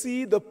to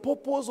see the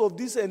purpose of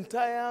this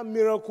entire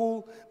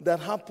miracle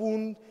that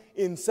happened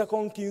in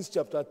 2 Kings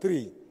chapter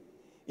 3.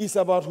 It's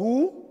about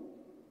who?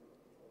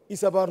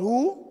 It's about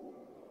who?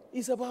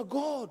 It's about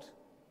God.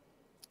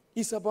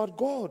 It's about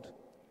God.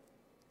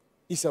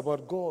 It's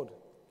about God.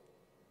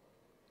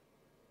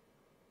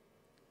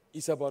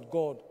 It's about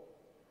God.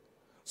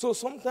 So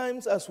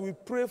sometimes as we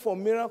pray for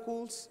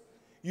miracles,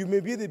 You may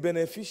be the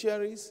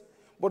beneficiaries,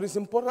 but it's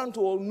important to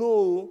all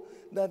know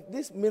that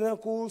these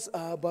miracles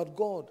are about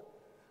God.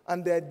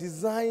 And they're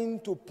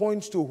designed to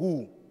point to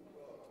who?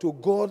 To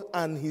God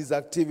and his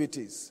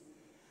activities.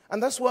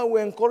 And that's why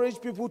we encourage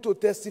people to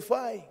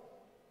testify.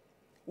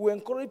 We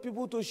encourage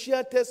people to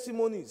share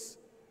testimonies,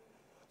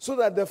 so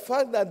that the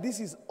fact that this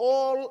is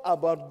all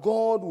about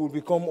God will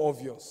become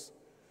obvious.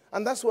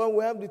 And that's why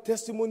we have the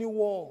testimony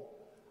wall.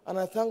 And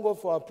I thank God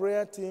for our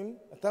prayer team.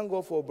 I thank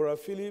God for Brother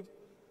Philip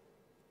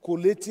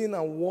collating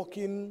and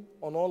working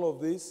on all of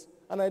this.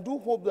 And I do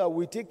hope that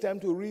we take time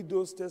to read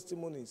those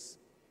testimonies,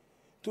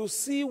 to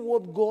see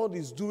what God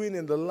is doing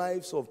in the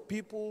lives of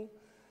people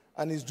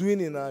and is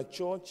doing in our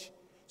church,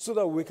 so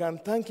that we can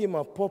thank him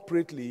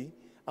appropriately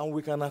and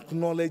we can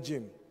acknowledge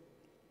him.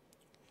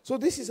 So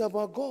this is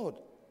about God.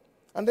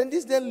 And then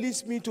this then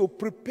leads me to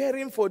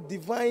preparing for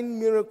divine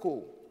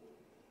miracle,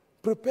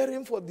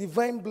 preparing for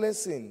divine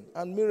blessing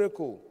and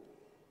miracle.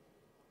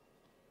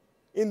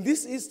 In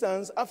this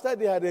instance, after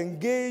they had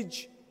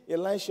engaged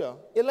Elisha,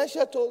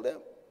 Elisha told them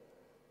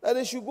that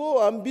they should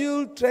go and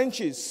build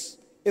trenches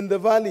in the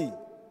valley.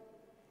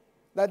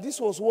 That this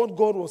was what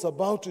God was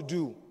about to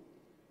do.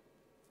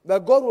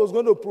 That God was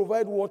going to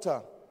provide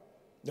water.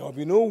 There will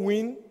be no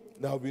wind,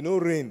 there will be no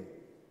rain.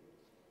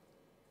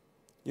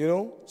 You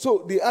know?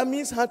 So the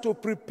armies had to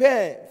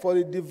prepare for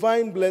the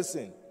divine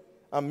blessing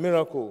and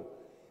miracle.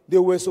 They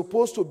were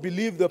supposed to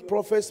believe the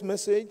prophet's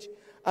message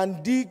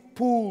and dig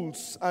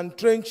pools and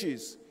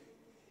trenches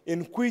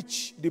in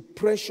which the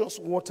precious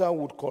water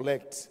would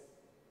collect.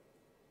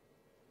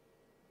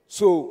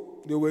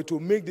 So they were to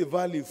make the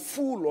valley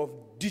full of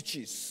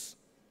ditches.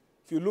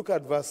 If you look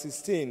at verse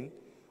 16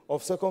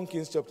 of 2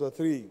 Kings chapter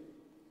 3.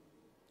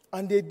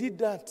 And they did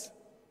that.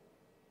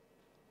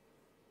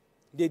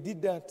 They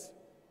did that.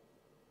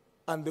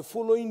 And the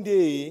following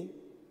day,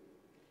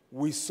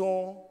 we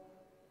saw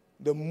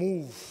the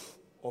move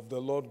of the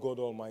Lord God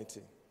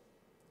Almighty.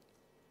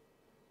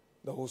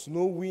 There was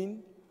no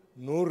wind,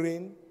 no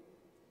rain,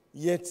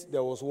 yet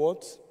there was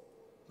what?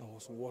 There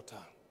was water.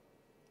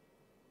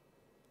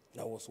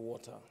 There was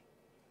water.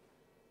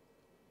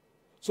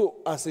 So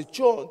as a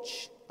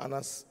church, and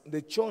as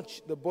the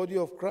church, the body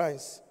of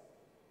Christ,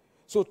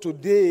 so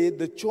today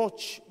the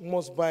church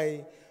must,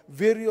 by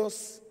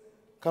various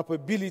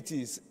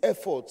capabilities,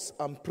 efforts,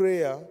 and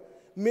prayer,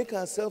 make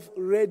ourselves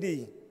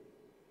ready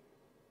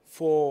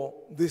for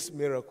this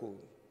miracle,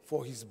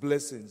 for his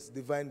blessings,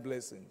 divine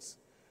blessings.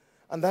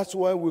 And that's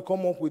why we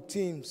come up with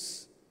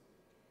teams.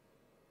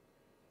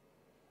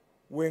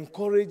 We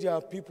encourage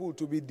our people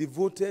to be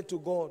devoted to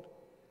God,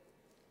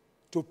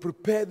 to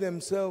prepare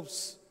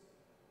themselves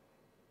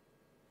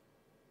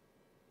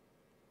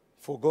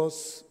for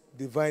God's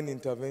divine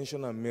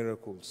intervention and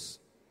miracles.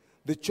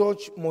 The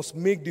church must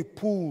make the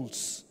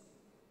pools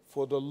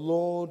for the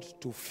Lord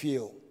to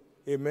fill.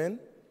 Amen?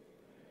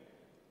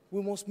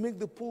 We must make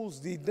the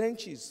pools, the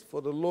trenches,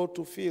 for the Lord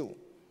to fill.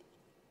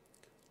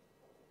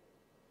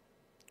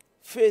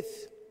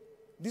 Faith.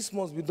 This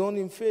must be done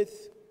in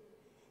faith,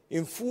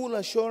 in full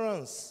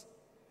assurance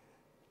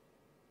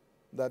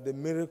that the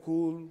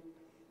miracle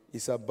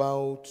is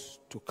about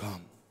to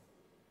come.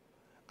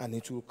 And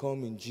it will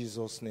come in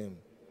Jesus' name.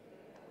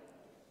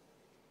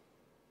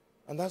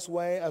 And that's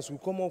why, as we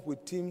come up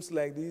with teams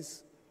like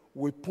this,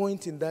 we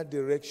point in that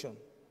direction.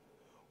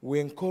 We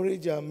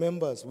encourage our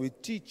members. We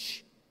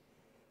teach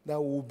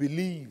that we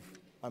believe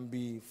and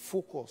be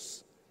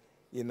focused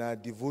in our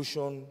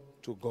devotion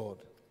to God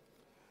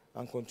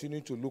and continue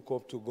to look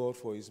up to God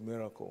for his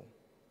miracle.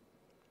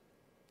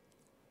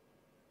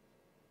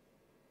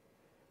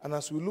 And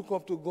as we look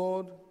up to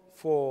God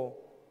for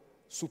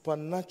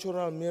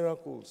supernatural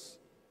miracles,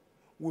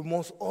 we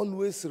must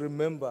always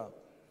remember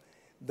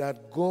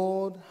that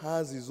God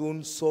has his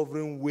own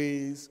sovereign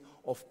ways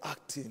of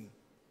acting.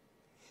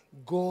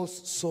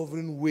 God's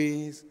sovereign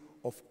ways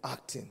of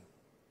acting.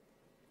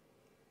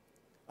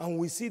 And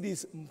we see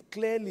this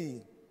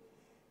clearly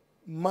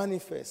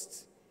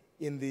manifest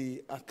in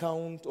the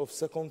account of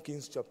 2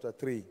 Kings chapter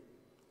 3.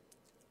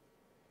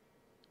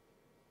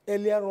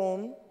 Earlier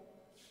on,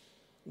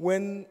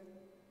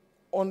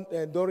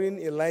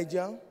 during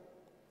Elijah,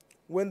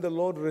 when the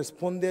Lord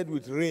responded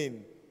with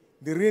rain,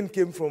 the rain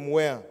came from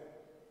where?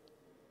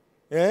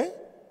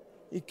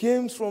 It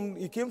came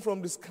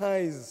from the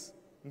skies,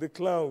 the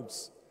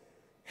clouds.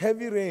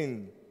 Heavy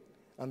rain,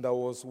 and there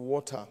was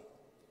water.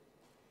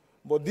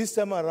 But this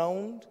time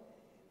around,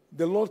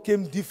 the Lord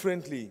came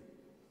differently.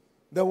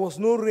 There was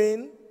no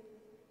rain,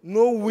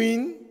 no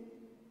wind,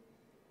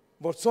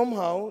 but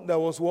somehow there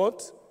was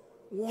what?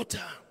 Water.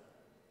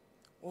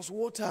 It was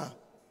water.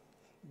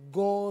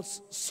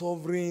 God's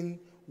sovereign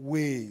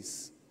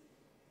ways.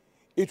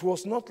 It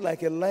was not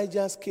like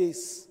Elijah's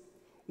case,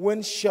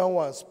 when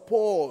showers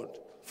poured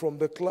from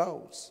the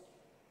clouds.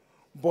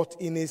 But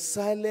in a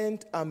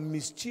silent and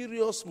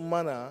mysterious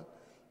manner,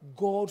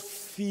 God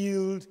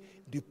filled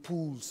the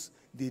pools,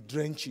 the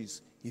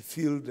trenches. He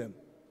filled them.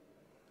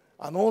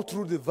 And all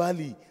through the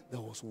valley,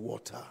 there was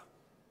water.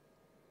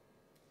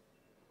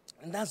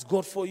 And that's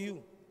God for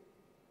you.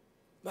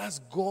 That's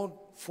God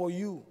for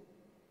you.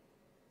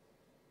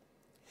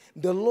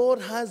 The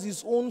Lord has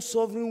his own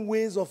sovereign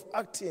ways of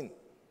acting.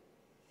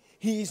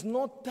 He is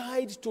not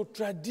tied to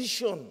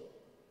tradition.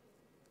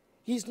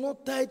 He's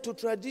not tied to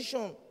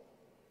tradition.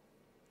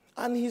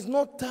 And he's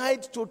not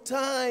tied to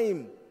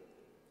time.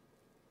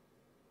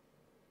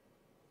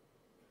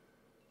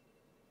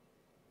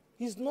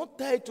 He's not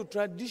tied to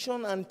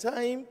tradition and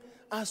time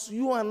as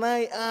you and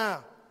I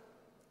are.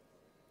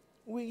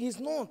 He's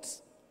not.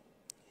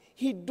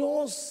 He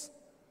does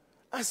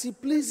as he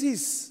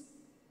pleases.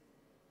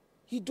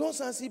 He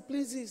does as he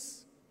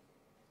pleases.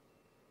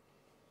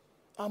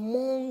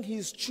 Among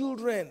his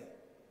children,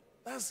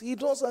 he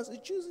does as he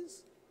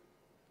chooses.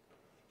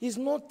 He's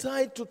not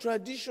tied to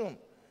tradition.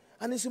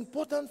 And it's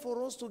important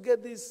for us to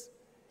get this.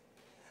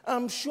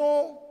 I'm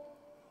sure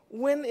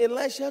when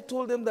Elisha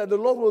told them that the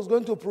Lord was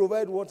going to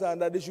provide water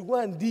and that they should go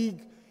and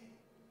dig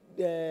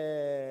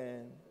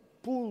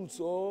pools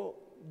or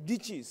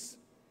ditches,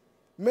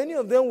 many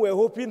of them were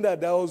hoping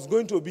that there was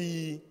going to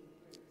be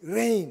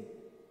rain.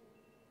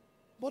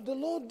 But the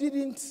Lord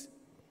didn't.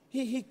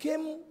 He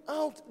came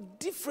out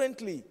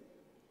differently.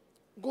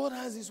 God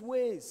has his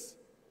ways.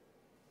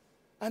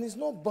 And he's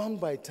not bound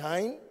by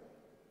time.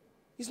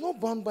 He's not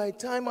bound by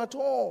time at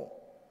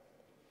all.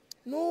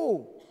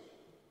 No.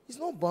 He's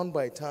not bound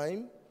by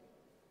time.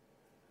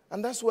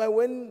 And that's why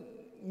when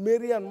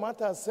Mary and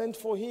Martha sent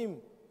for him,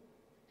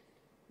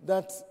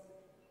 that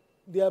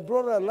their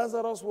brother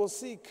Lazarus was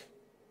sick,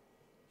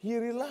 he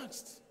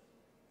relaxed.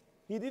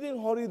 He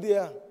didn't hurry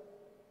there.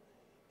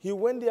 He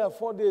went there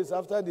 4 days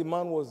after the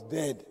man was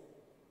dead.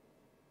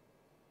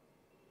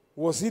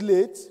 Was he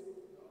late?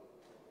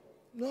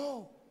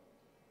 No.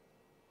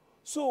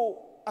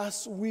 So,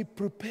 as we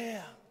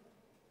prepare,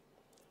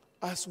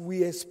 as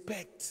we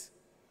expect,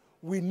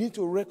 we need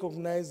to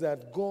recognize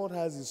that God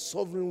has his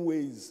sovereign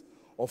ways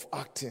of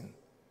acting.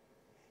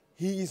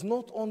 He is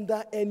not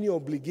under any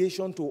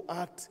obligation to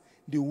act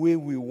the way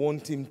we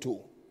want him to.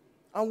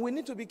 And we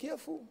need to be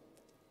careful.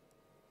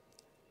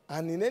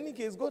 And in any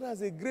case, God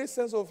has a great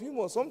sense of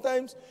humor.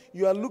 Sometimes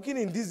you are looking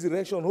in this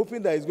direction,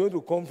 hoping that it's going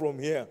to come from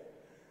here.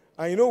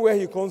 And you know where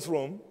he comes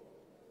from?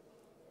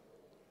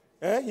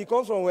 He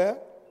comes from where?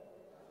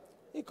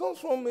 He comes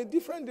from a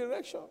different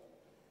direction.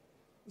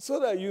 So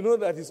that you know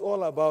that it's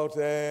all about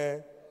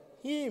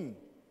him.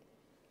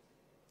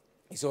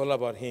 It's all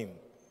about him.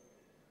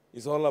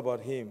 It's all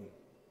about him.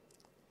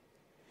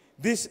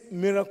 This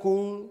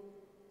miracle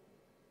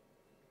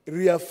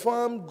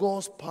reaffirmed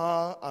God's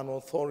power and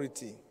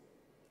authority.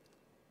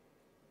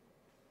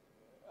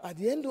 At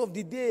the end of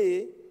the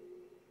day,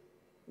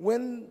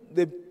 when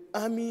the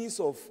armies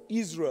of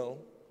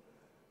Israel,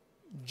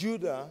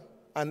 Judah,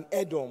 and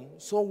Edom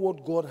saw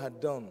what God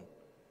had done,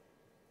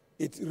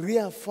 it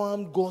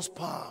reaffirmed God's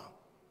power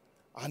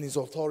and his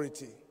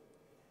authority.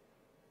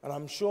 And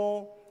I'm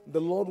sure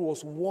the Lord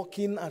was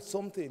working at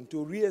something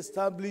to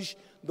reestablish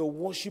the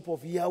worship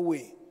of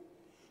Yahweh,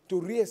 to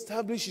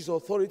reestablish his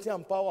authority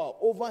and power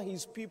over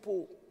his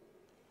people,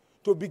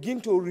 to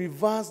begin to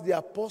reverse the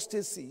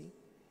apostasy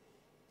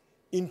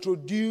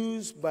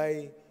introduced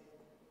by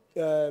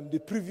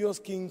the previous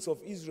kings of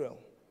Israel,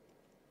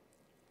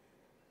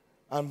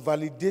 and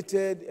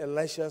validated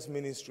Elisha's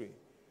ministry.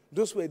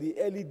 Those were the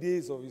early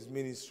days of his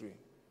ministry.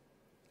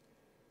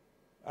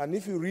 And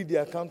if you read the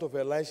account of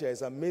Elisha,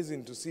 it's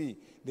amazing to see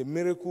the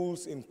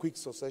miracles in quick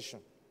succession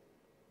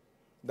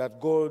that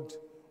God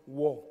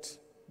worked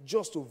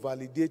just to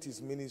validate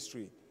his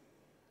ministry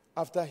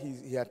after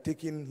he had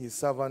taken his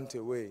servant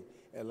away,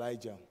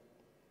 Elijah.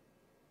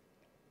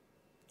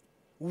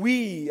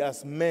 We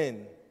as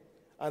men,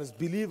 as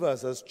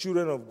believers, as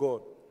children of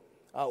God,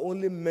 are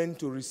only meant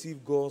to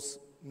receive God's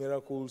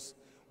miracles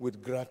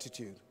with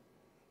gratitude.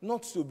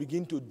 Not to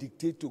begin to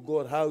dictate to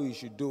God how he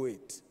should do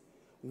it,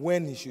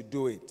 when he should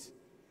do it.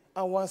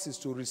 Ours is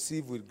to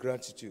receive with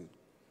gratitude.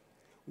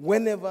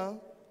 Whenever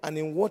and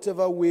in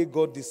whatever way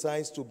God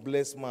decides to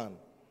bless man,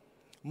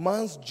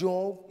 man's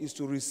job is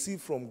to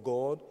receive from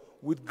God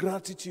with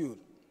gratitude.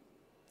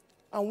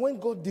 And when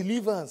God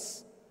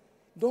delivers,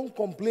 don't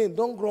complain,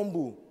 don't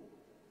grumble.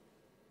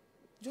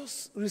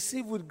 Just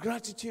receive with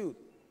gratitude.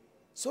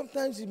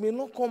 Sometimes it may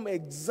not come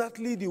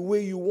exactly the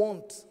way you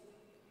want.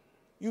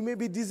 You may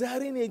be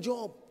desiring a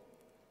job,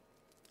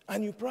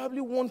 and you probably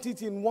want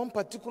it in one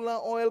particular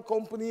oil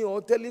company or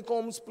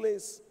telecoms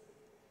place.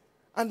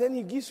 And then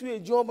he gives you a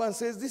job and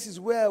says, this is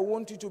where I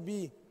want you to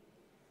be.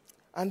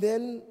 And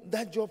then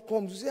that job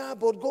comes. You say,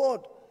 but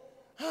God,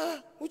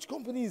 which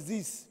company is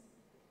this?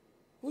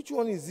 Which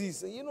one is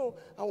this? You know,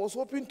 I was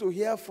hoping to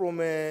hear from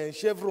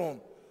Chevron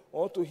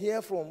or to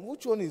hear from,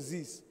 which one is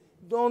this?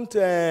 Don't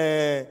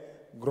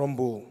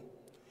grumble.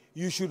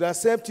 You should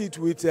accept it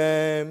with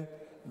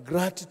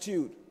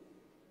gratitude.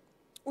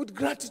 With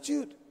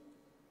gratitude.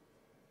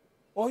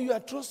 Or you are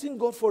trusting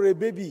God for a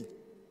baby.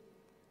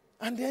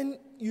 And then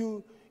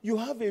you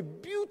have a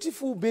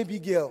beautiful baby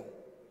girl.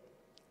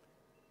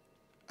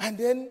 And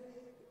then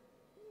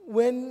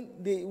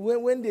when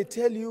they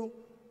tell you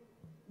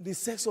the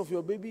sex of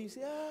your baby, you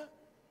say,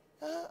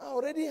 I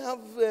already have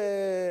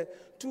 2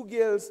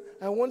 girls.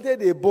 I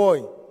wanted a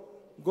boy.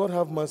 God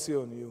have mercy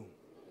on you.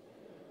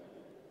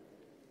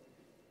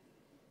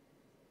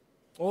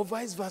 or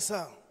vice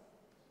versa.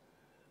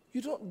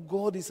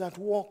 God is at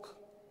work.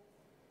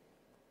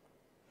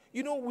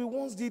 We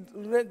once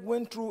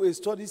went through a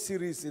study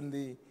series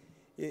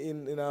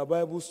in our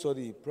Bible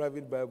study,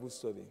 private Bible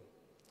study.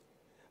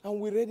 And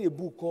we read a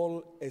book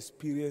called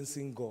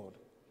Experiencing God.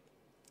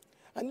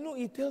 And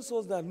it tells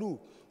us that,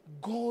 look,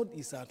 God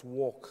is at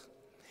work.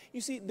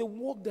 You see, the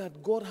work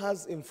that God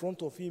has in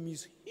front of him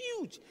is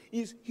huge,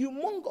 is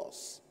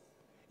humongous.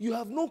 You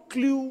have no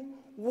clue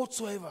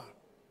whatsoever.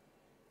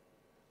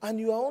 And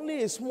you are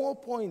only a small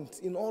point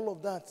in all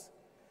of that.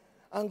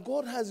 And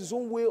God has his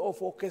own way of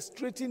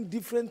orchestrating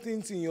different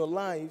things in your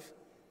life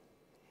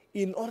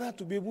in order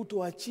to be able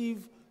to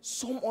achieve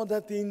some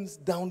other things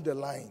down the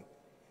line.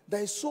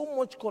 There is so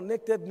much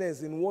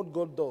connectedness in what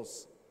God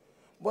does.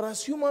 But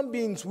as human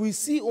beings, we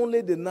see only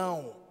the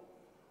now.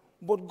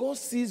 But God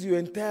sees your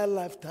entire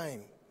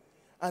lifetime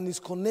and is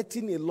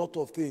connecting a lot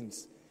of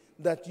things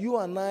that you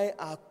and I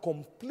are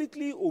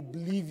completely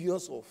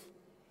oblivious of.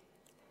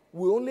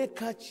 We only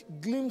catch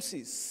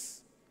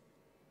glimpses.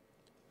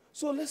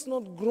 So let's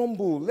not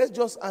grumble. Let's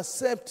just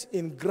accept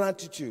in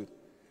gratitude.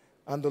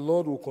 And the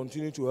Lord will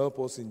continue to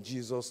help us in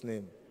Jesus'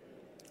 name.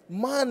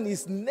 Man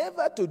is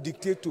never to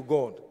dictate to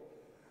God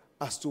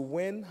as to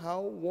when,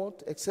 how,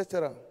 what,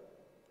 etc.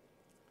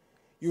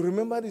 You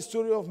remember the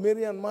story of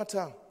Mary and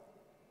Martha?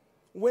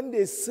 When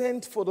they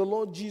sent for the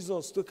Lord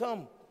Jesus to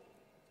come,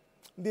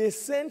 they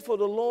sent for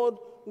the Lord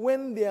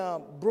when their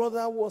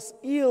brother was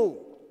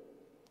ill.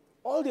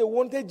 All they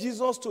wanted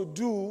Jesus to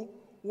do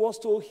was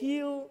to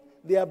heal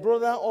their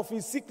brother of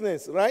his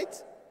sickness, right?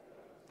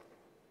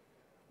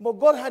 But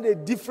God had a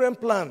different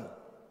plan.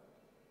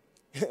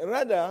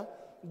 Rather,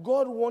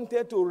 God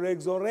wanted to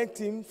resurrect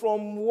him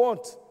from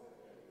what?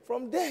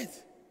 From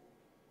death.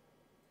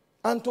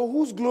 And to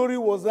whose glory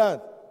was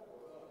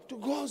that? To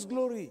God's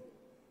glory.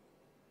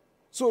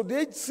 So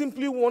they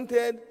simply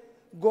wanted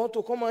God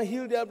to come and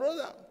heal their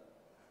brother.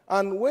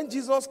 And when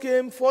Jesus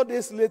came 4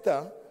 days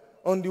later,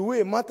 on the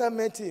way, Martha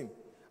met him.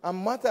 And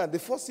Martha, the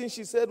first thing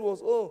she said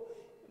was,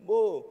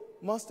 oh,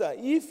 Master,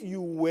 if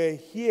you were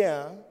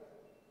here,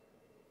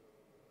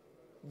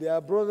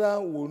 their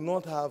brother would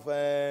not have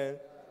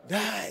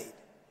died.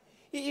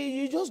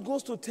 He just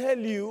goes to tell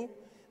you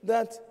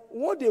that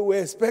what they were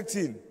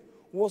expecting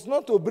was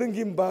not to bring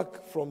him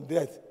back from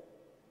death.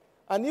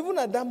 And even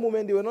at that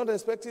moment, they were not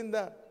expecting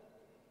that.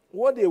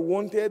 What they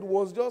wanted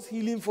was just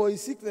healing for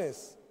his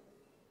sickness.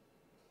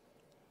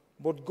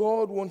 But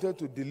God wanted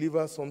to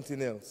deliver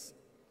something else.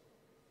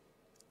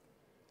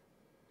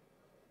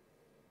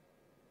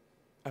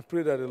 I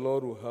pray that the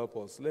Lord will help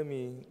us. Let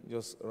me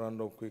just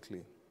round up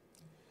quickly.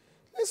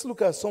 Let's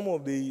look at some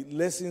of the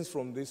lessons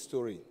from this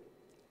story.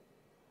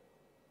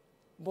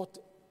 But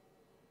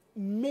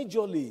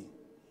majorly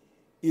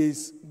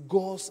is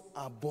God's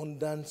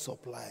abundant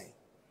supply.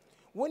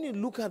 When you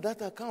look at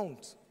that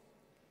account,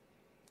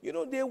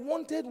 they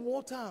wanted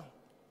water.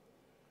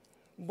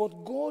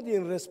 But God,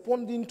 in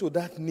responding to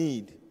that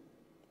need,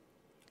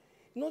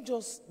 not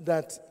just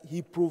that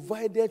he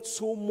provided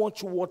so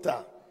much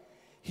water,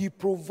 he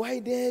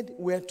provided,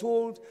 we're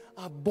told,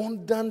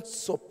 abundant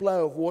supply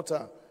of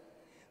water.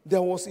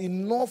 There was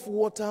enough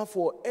water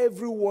for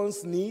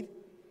everyone's need,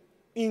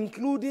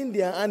 including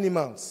their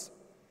animals.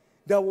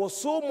 There was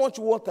so much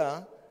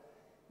water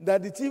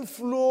that the thing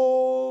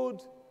flowed,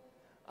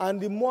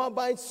 and the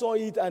Moabites saw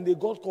it and they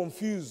got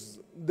confused.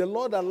 The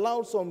Lord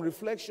allowed some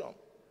reflection.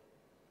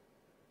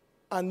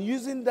 And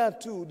using that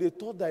too, they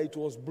thought that it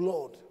was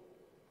blood.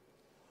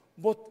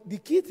 But the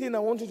key thing I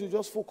want you to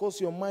just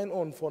focus your mind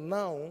on for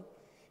now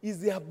is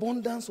the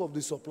abundance of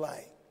the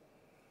supply.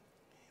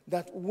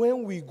 That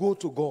when we go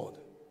to God,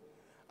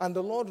 and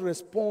the Lord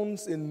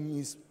responds in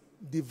his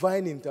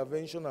divine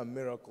intervention and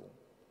miracle,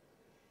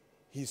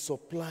 his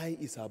supply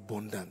is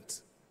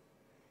abundant.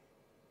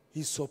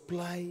 His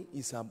supply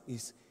is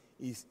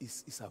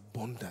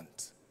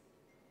abundant.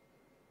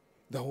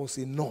 There was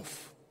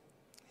enough.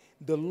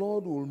 The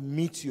Lord will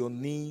meet your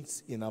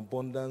needs in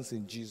abundance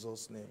in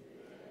Jesus' name.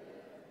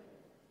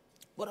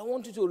 But I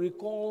want you to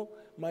recall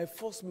my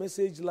first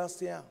message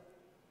last year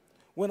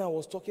when I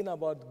was talking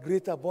about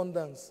great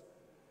abundance.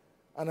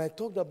 And I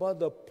talked about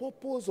the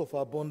purpose of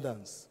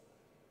abundance.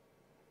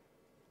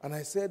 And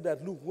I said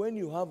that, look, when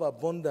you have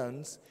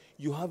abundance,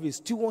 you have a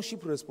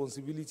stewardship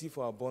responsibility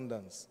for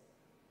abundance.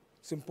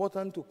 It's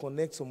important to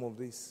connect some of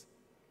this.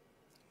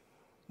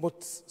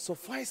 But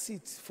suffice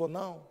it for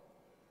now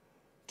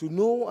to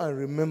know and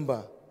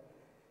remember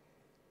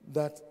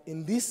that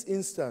in this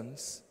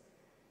instance,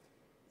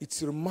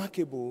 it's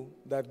remarkable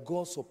that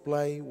God's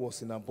supply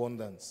was in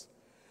abundance.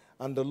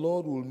 And the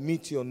Lord will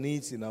meet your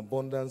needs in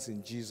abundance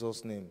in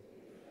Jesus' name.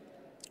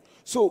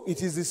 So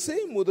it is the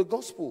same with the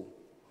gospel.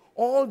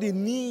 All the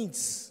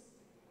needs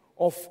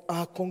of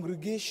our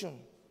congregation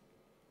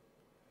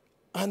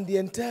and the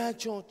entire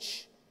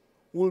church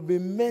will be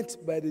met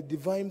by the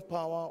divine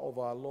power of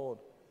our Lord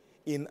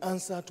in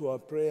answer to our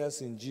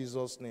prayers in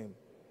Jesus' name.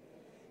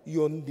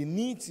 The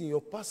needs in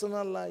your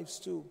personal lives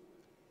too.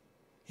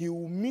 He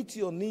will meet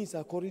your needs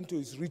according to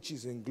his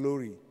riches and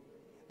glory.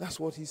 That's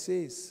what he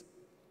says.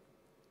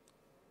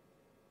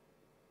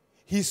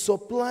 His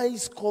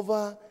supplies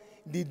cover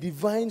the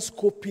divine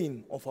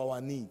scoping of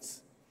our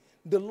needs.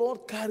 The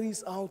Lord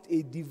carries out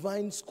a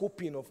divine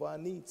scoping of our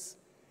needs.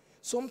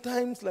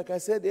 Sometimes, like I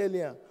said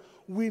earlier,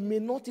 we may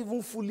not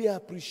even fully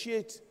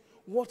appreciate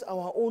what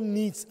our own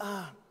needs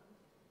are.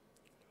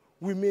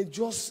 We may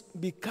just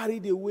be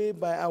carried away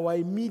by our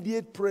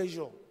immediate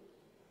pressure.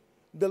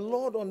 The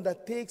Lord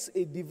undertakes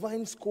a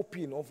divine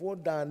scoping of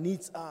what our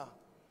needs are.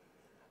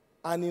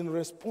 And in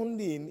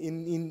responding,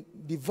 in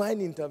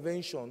divine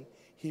intervention,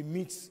 He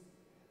meets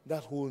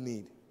that whole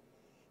need.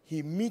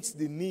 He meets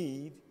the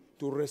need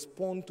to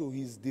respond to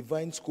His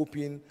divine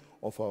scoping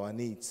of our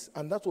needs.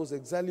 And that was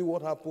exactly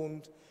what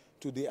happened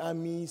to the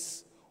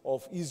armies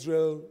of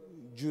Israel,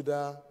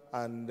 Judah,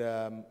 and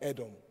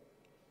Edom.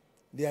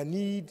 Their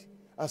need,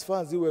 as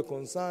far as they were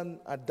concerned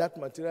at that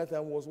material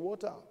time, was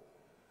water.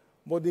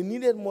 But they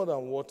needed more than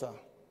water.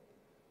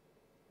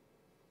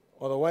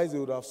 Otherwise, they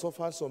would have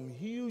suffered some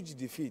huge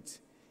defeat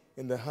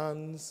in the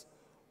hands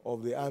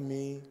of the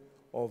army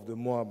of the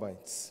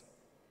Moabites.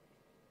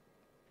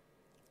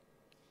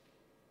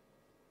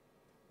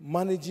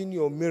 Managing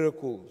your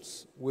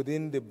miracles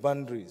within the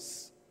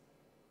boundaries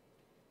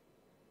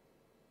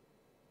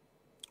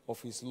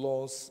of His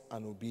laws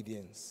and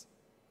obedience.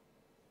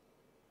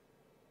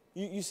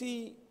 You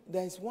see,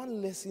 there is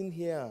one lesson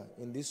here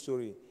in this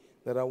story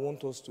that I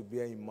want us to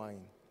bear in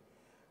mind.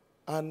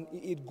 And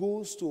it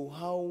goes to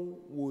how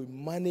we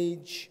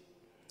manage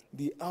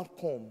the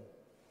outcome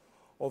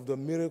of the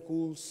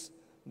miracles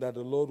that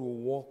the Lord will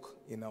work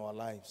in our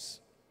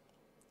lives.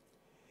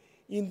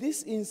 In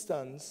this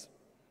instance,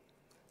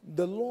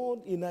 the Lord,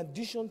 in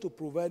addition to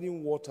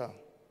providing water,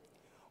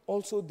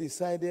 also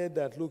decided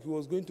that, look, He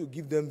was going to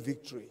give them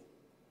victory,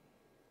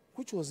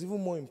 which was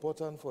even more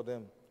important for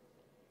them.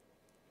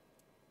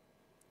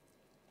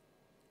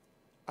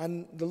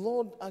 And the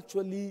Lord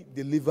actually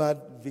delivered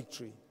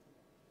victory.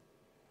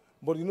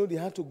 But they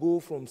had to go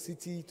from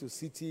city to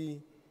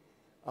city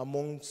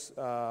amongst,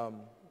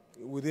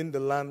 within the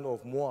land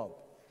of Moab.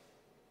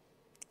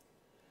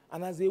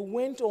 And as they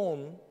went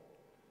on,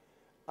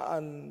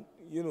 and,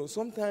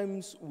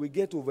 sometimes we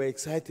get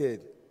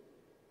overexcited.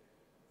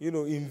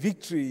 In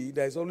victory,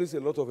 there's always a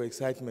lot of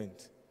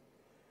excitement.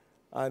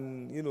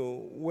 And,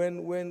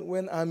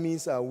 when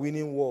armies are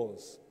winning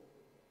wars,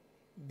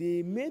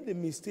 they made the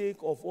mistake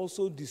of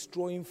also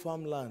destroying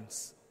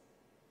farmlands.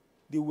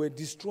 They were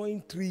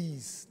destroying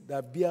trees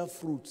that bear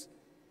fruit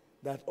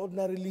that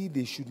ordinarily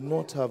they should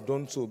not have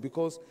done so.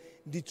 Because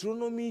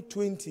Deuteronomy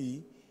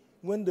 20,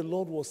 when the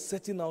Lord was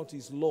setting out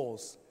His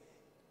laws,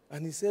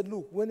 and He said,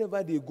 look,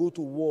 whenever they go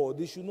to war,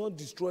 they should not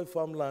destroy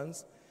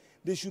farmlands.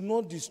 They should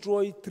not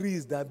destroy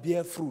trees that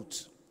bear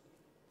fruit.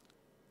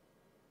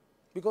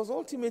 Because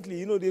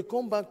ultimately, they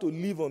come back to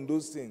live on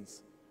those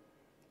things.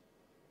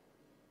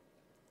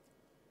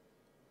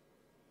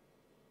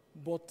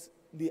 But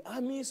the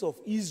armies of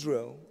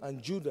Israel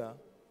and Judah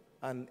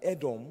and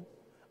Edom,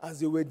 as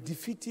they were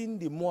defeating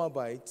the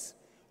Moabites,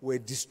 were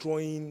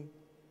destroying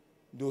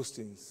those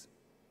things.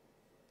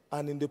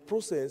 And in the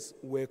process,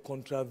 were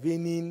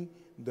contravening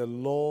the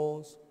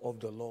laws of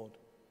the Lord.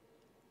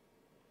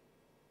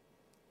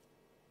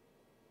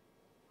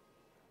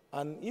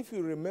 And if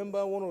you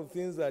remember, one of the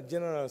things that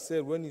General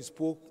said when he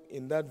spoke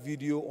in that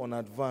video on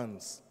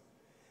advance,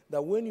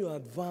 that when you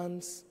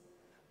advance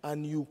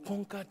and you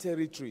conquer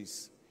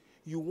territories,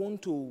 you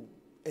want to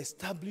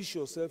establish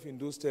yourself in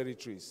those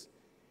territories.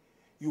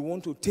 You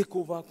want to take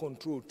over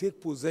control,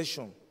 take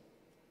possession.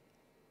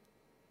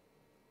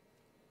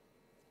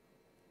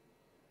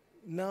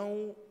 Now,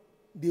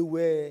 they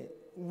were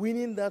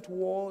winning that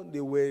war, they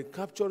were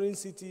capturing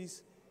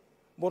cities,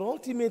 but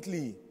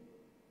ultimately,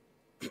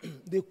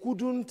 they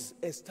couldn't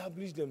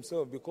establish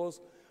themselves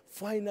because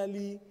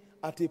finally,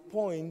 at a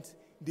point,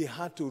 they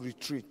had to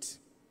retreat.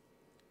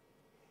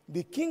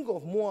 The king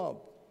of Moab,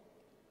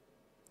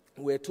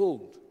 we're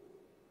told,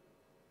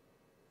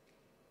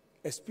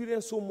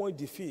 experienced so much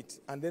defeat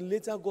and then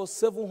later got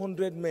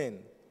 700 men.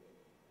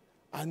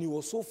 And he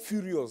was so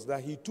furious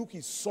that he took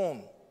his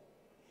son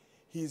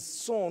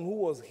who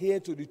was heir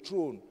to the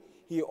throne,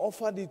 he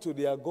offered it to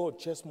their god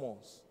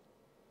Chesmos.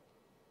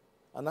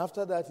 And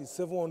after that, his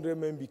 700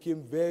 men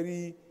became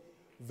very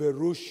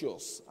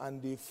ferocious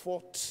and they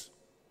fought,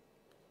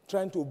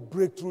 trying to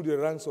break through the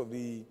ranks of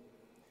the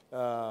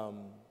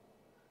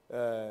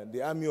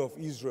army of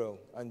Israel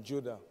and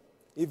Judah.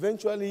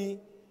 Eventually,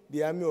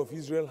 the army of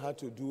Israel had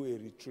to do a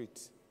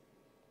retreat.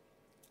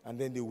 And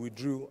then they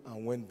withdrew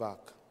and went back.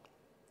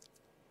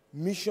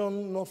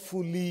 Mission not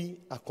fully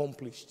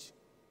accomplished.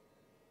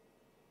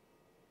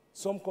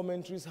 Some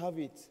commentaries have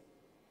it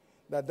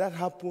that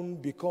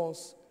happened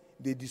because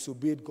they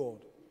disobeyed God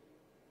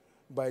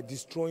by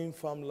destroying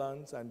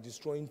farmlands and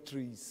destroying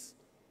trees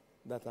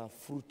that are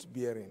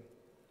fruit-bearing.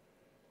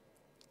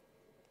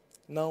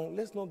 Now,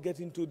 let's not get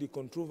into the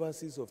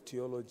controversies of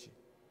theology.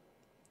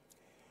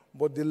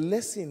 But the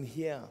lesson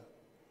here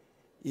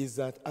is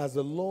that as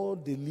the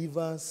Lord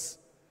delivers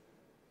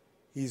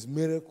His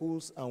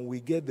miracles and we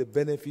get the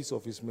benefits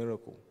of His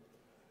miracle,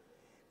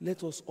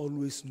 let us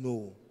always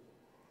know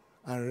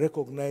and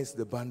recognize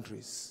the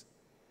boundaries.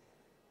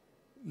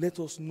 Let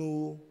us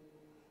know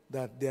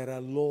that there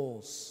are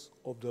laws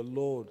of the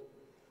Lord.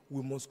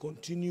 We must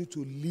continue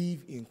to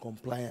live in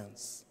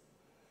compliance.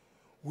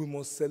 We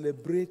must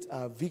celebrate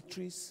our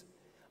victories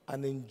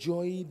and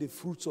enjoy the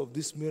fruits of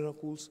these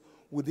miracles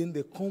within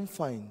the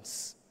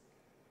confines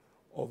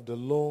of the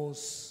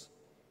laws.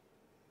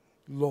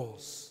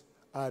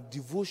 Our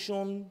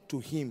devotion to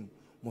Him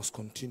must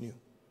continue.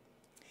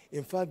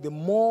 In fact, the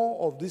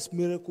more of these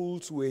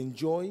miracles we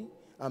enjoy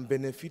and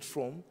benefit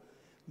from,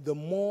 the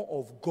more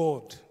of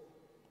God,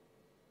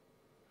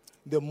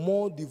 the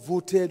more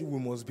devoted we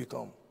must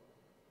become.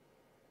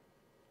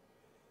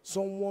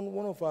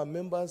 One of our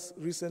members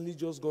recently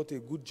just got a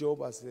good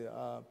job as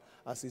a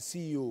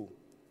CEO.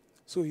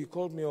 So he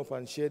called me up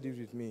and shared it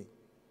with me.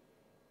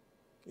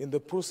 In the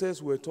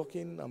process, we were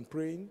talking and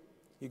praying.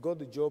 He got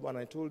the job, and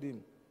I told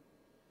him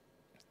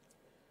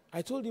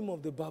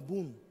of the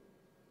baboon.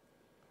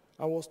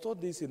 I was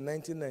taught this in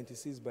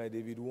 1996 by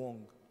David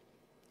Wong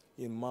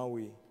in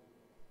Maui.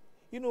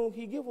 You know,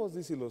 he gave us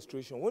this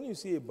illustration. When you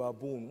see a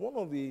baboon, one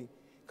of the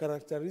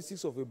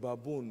characteristics of a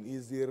baboon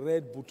is the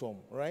red bottom,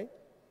 right?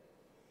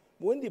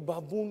 When the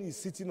baboon is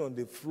sitting on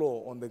the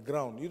floor, on the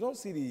ground, you don't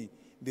see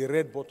the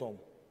red bottom.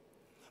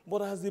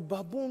 But as the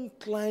baboon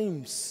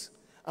climbs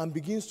and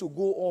begins to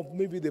go up,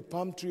 maybe the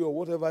palm tree or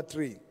whatever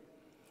tree,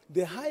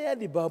 the higher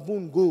the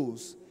baboon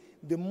goes,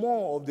 the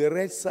more of the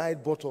red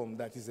side bottom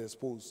that is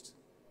exposed.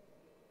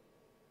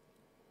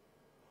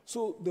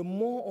 So the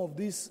more of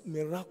these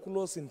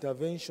miraculous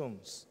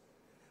interventions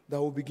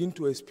that we begin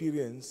to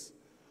experience,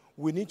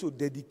 we need to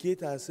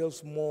dedicate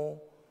ourselves more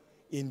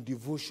in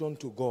devotion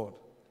to God,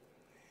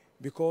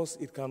 because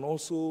it can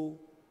also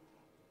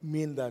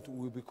mean that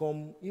we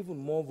become even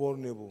more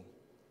vulnerable,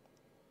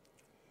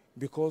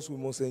 because we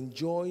must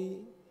enjoy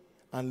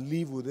and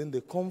live within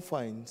the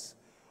confines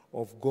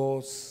of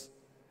God's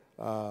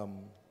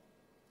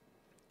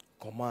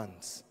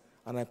commands.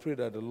 And I pray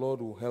that the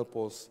Lord will help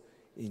us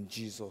in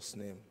Jesus'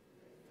 name.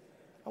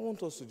 I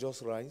want us to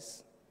just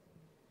rise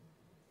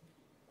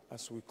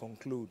as we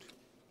conclude.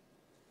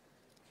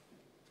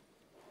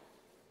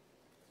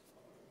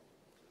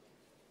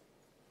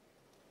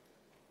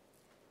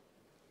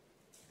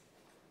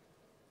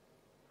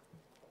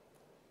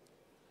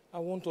 I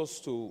want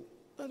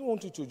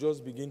you to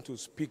just begin to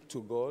speak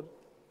to God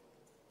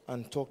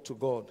and talk to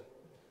God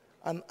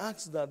and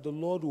ask that the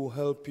Lord will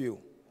help you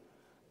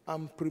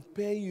and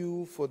prepare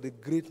you for the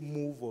great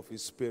move of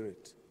His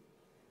Spirit.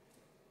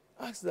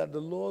 Ask that the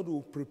Lord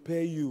will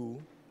prepare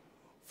you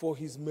for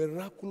His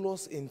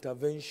miraculous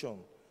intervention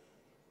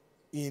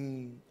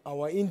in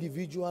our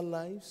individual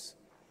lives,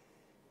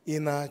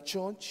 in our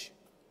church,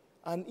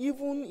 and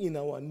even in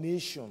our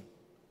nation.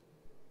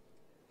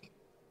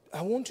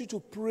 I want you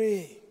to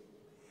pray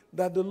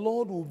that the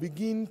Lord will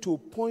begin to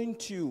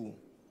point you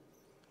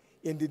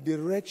in the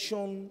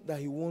direction that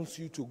He wants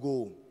you to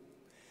go.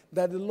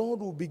 That the Lord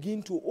will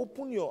begin to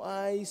open your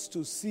eyes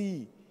to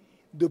see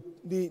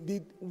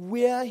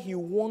where He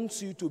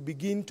wants you to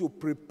begin to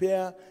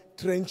prepare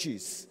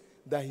trenches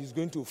that He's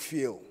going to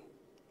fill.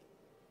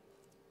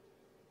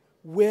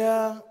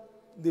 Where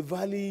the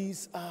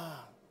valleys are,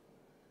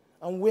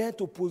 and where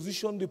to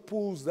position the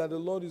pools that the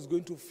Lord is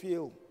going to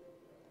fill.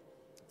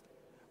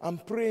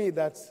 And pray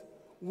that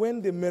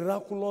when the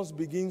miraculous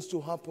begins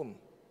to happen,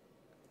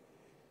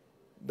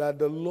 that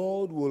the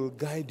Lord will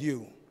guide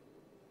you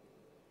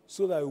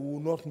so that you will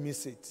not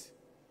miss it.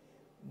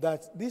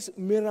 That these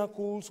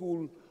miracles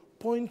will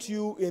point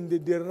you in the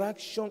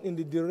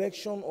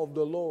direction of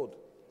the Lord,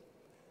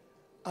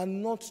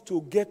 and not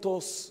to get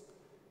us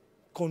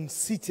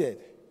conceited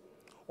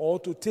or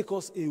to take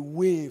us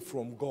away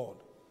from God.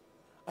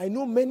 I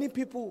know many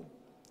people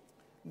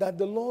that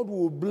the Lord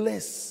will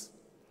bless.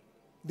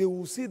 They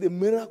will see the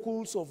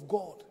miracles of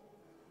God,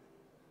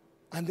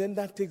 and then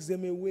that takes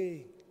them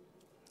away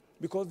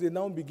because they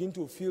now begin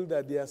to feel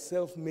that they are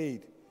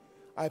self-made.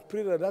 I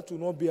pray that that will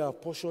not be our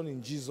portion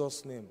in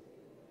Jesus' name.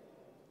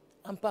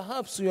 And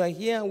perhaps you are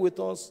here with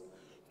us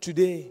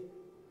today,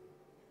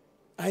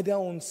 either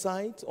on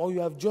site or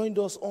you have joined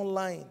us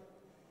online,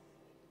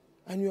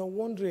 and you are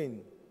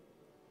wondering,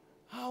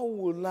 how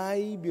will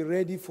I be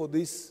ready for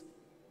these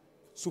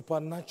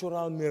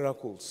supernatural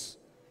miracles?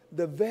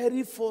 The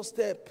very first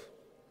step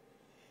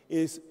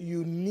is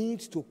you need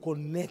to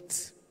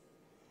connect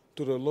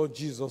to the Lord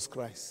Jesus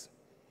Christ.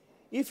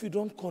 If you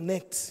don't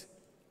connect,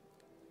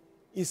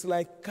 it's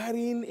like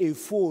carrying a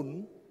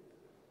phone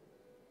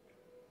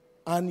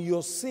and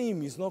your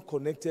SIM is not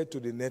connected to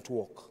the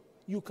network.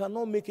 You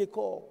cannot make a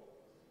call.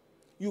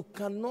 You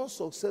cannot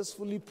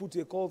successfully put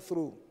a call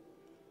through.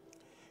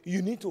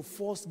 You need to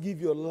first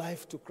give your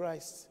life to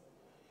Christ.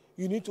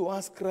 You need to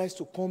ask Christ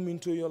to come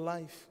into your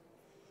life.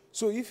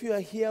 So if you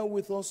are here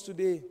with us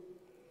today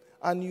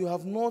and you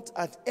have not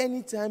at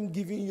any time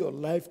given your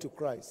life to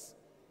Christ,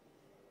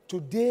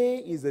 today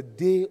is a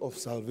day of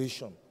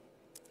salvation.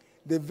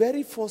 The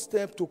very first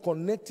step to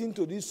connecting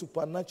to these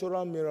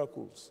supernatural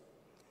miracles,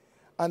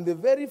 and the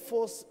very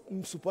first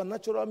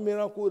supernatural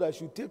miracle that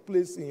should take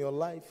place in your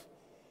life,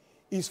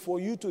 is for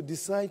you to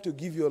decide to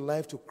give your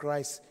life to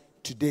Christ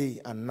today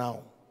and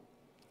now.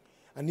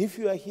 And if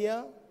you are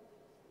here,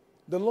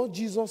 the Lord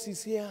Jesus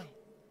is here.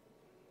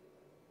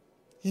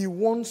 He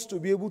wants to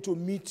be able to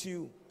meet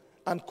you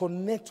and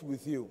connect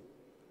with you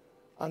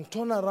and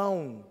turn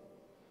around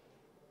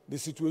the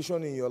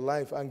situation in your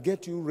life and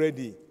get you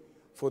ready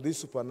for these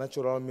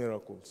supernatural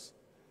miracles.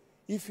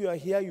 If you are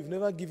here, you've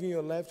never given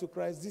your life to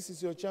Christ, this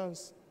is your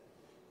chance.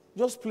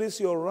 Just place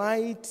your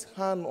right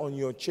hand on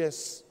your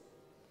chest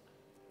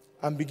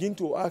and begin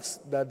to ask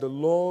that the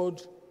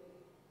Lord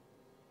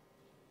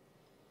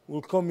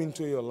will come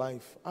into your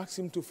life. Ask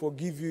him to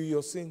forgive you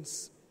your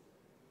sins.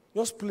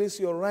 Just place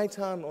your right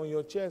hand on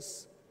your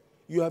chest.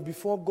 You are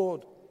before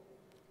God.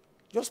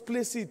 Just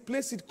place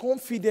it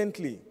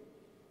confidently.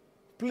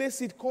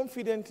 Place it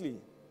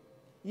confidently.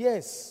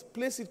 Yes,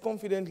 place it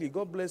confidently.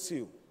 God bless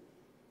you.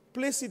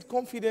 Place it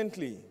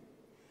confidently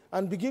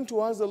and begin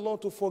to ask the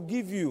Lord to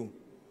forgive you.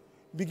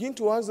 Begin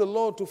to ask the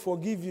Lord to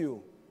forgive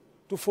you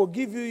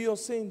your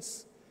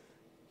sins,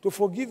 to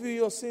forgive you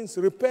your sins.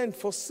 Repent,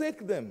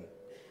 forsake them.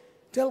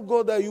 Tell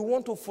God that you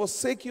want to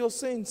forsake your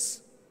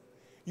sins.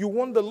 You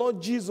want the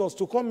Lord Jesus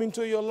to come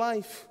into your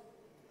life.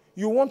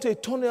 You want a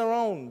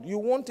turnaround. You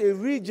want a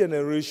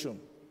regeneration.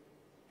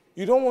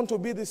 You don't want to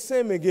be the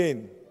same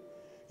again.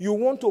 You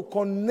want to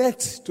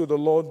connect to the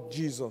Lord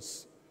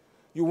Jesus.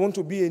 You want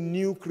to be a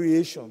new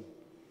creation.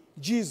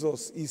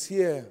 Jesus is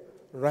here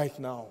right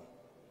now.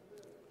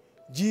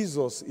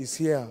 Jesus is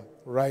here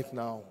right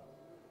now.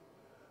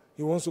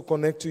 He wants to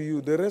connect to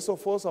you. The rest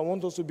of us, I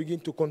want us to begin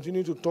to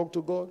continue to talk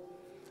to God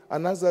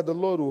and ask that the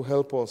Lord will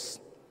help us.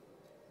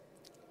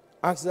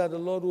 Ask that the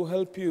Lord will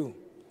help you.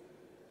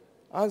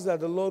 Ask that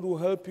the Lord will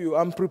help you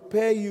and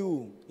prepare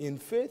you in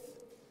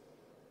faith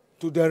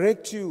to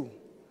direct you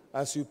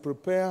as you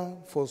prepare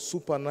for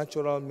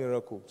supernatural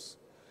miracles.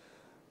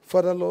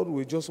 Father, Lord,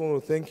 we just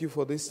want to thank you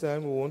for this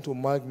time. We want to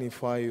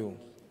magnify you.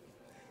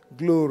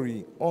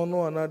 Glory,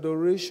 honor, and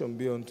adoration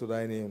be unto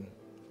thy name.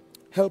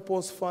 Help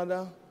us,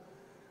 Father,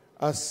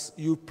 as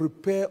you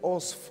prepare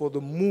us for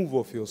the move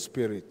of your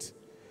Spirit,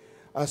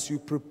 as you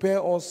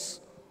prepare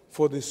us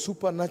for the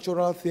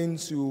supernatural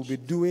things you will be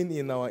doing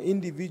in our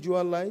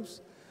individual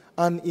lives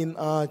and in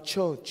our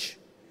church.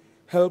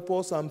 Help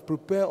us and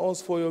prepare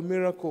us for your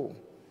miracle.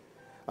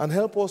 And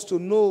help us to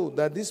know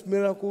that these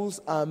miracles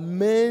are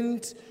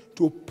meant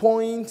to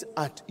point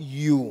at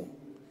you.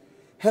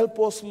 Help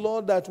us,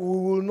 Lord, that we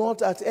will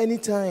not at any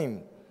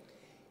time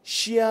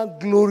share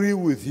glory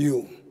with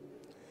you.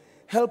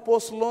 Help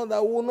us, Lord,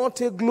 that we will not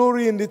take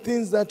glory in the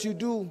things that you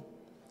do.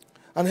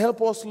 And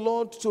help us,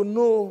 Lord, to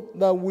know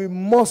that we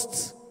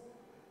must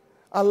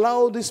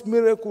allow these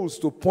miracles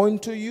to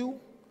point to you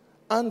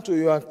and to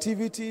your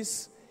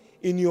activities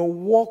in your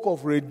work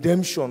of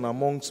redemption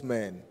amongst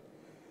men.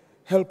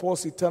 Help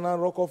us, eternal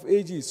Rock of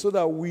Ages, so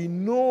that we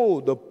know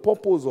the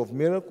purpose of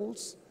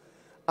miracles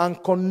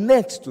and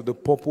connect to the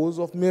purpose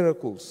of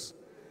miracles.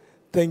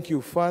 Thank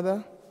you,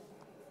 Father.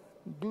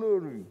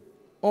 Glory,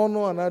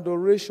 honor, and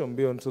adoration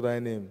be unto thy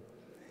name.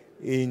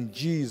 In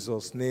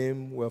Jesus'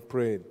 name we have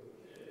prayed.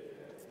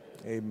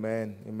 Amen. Amen.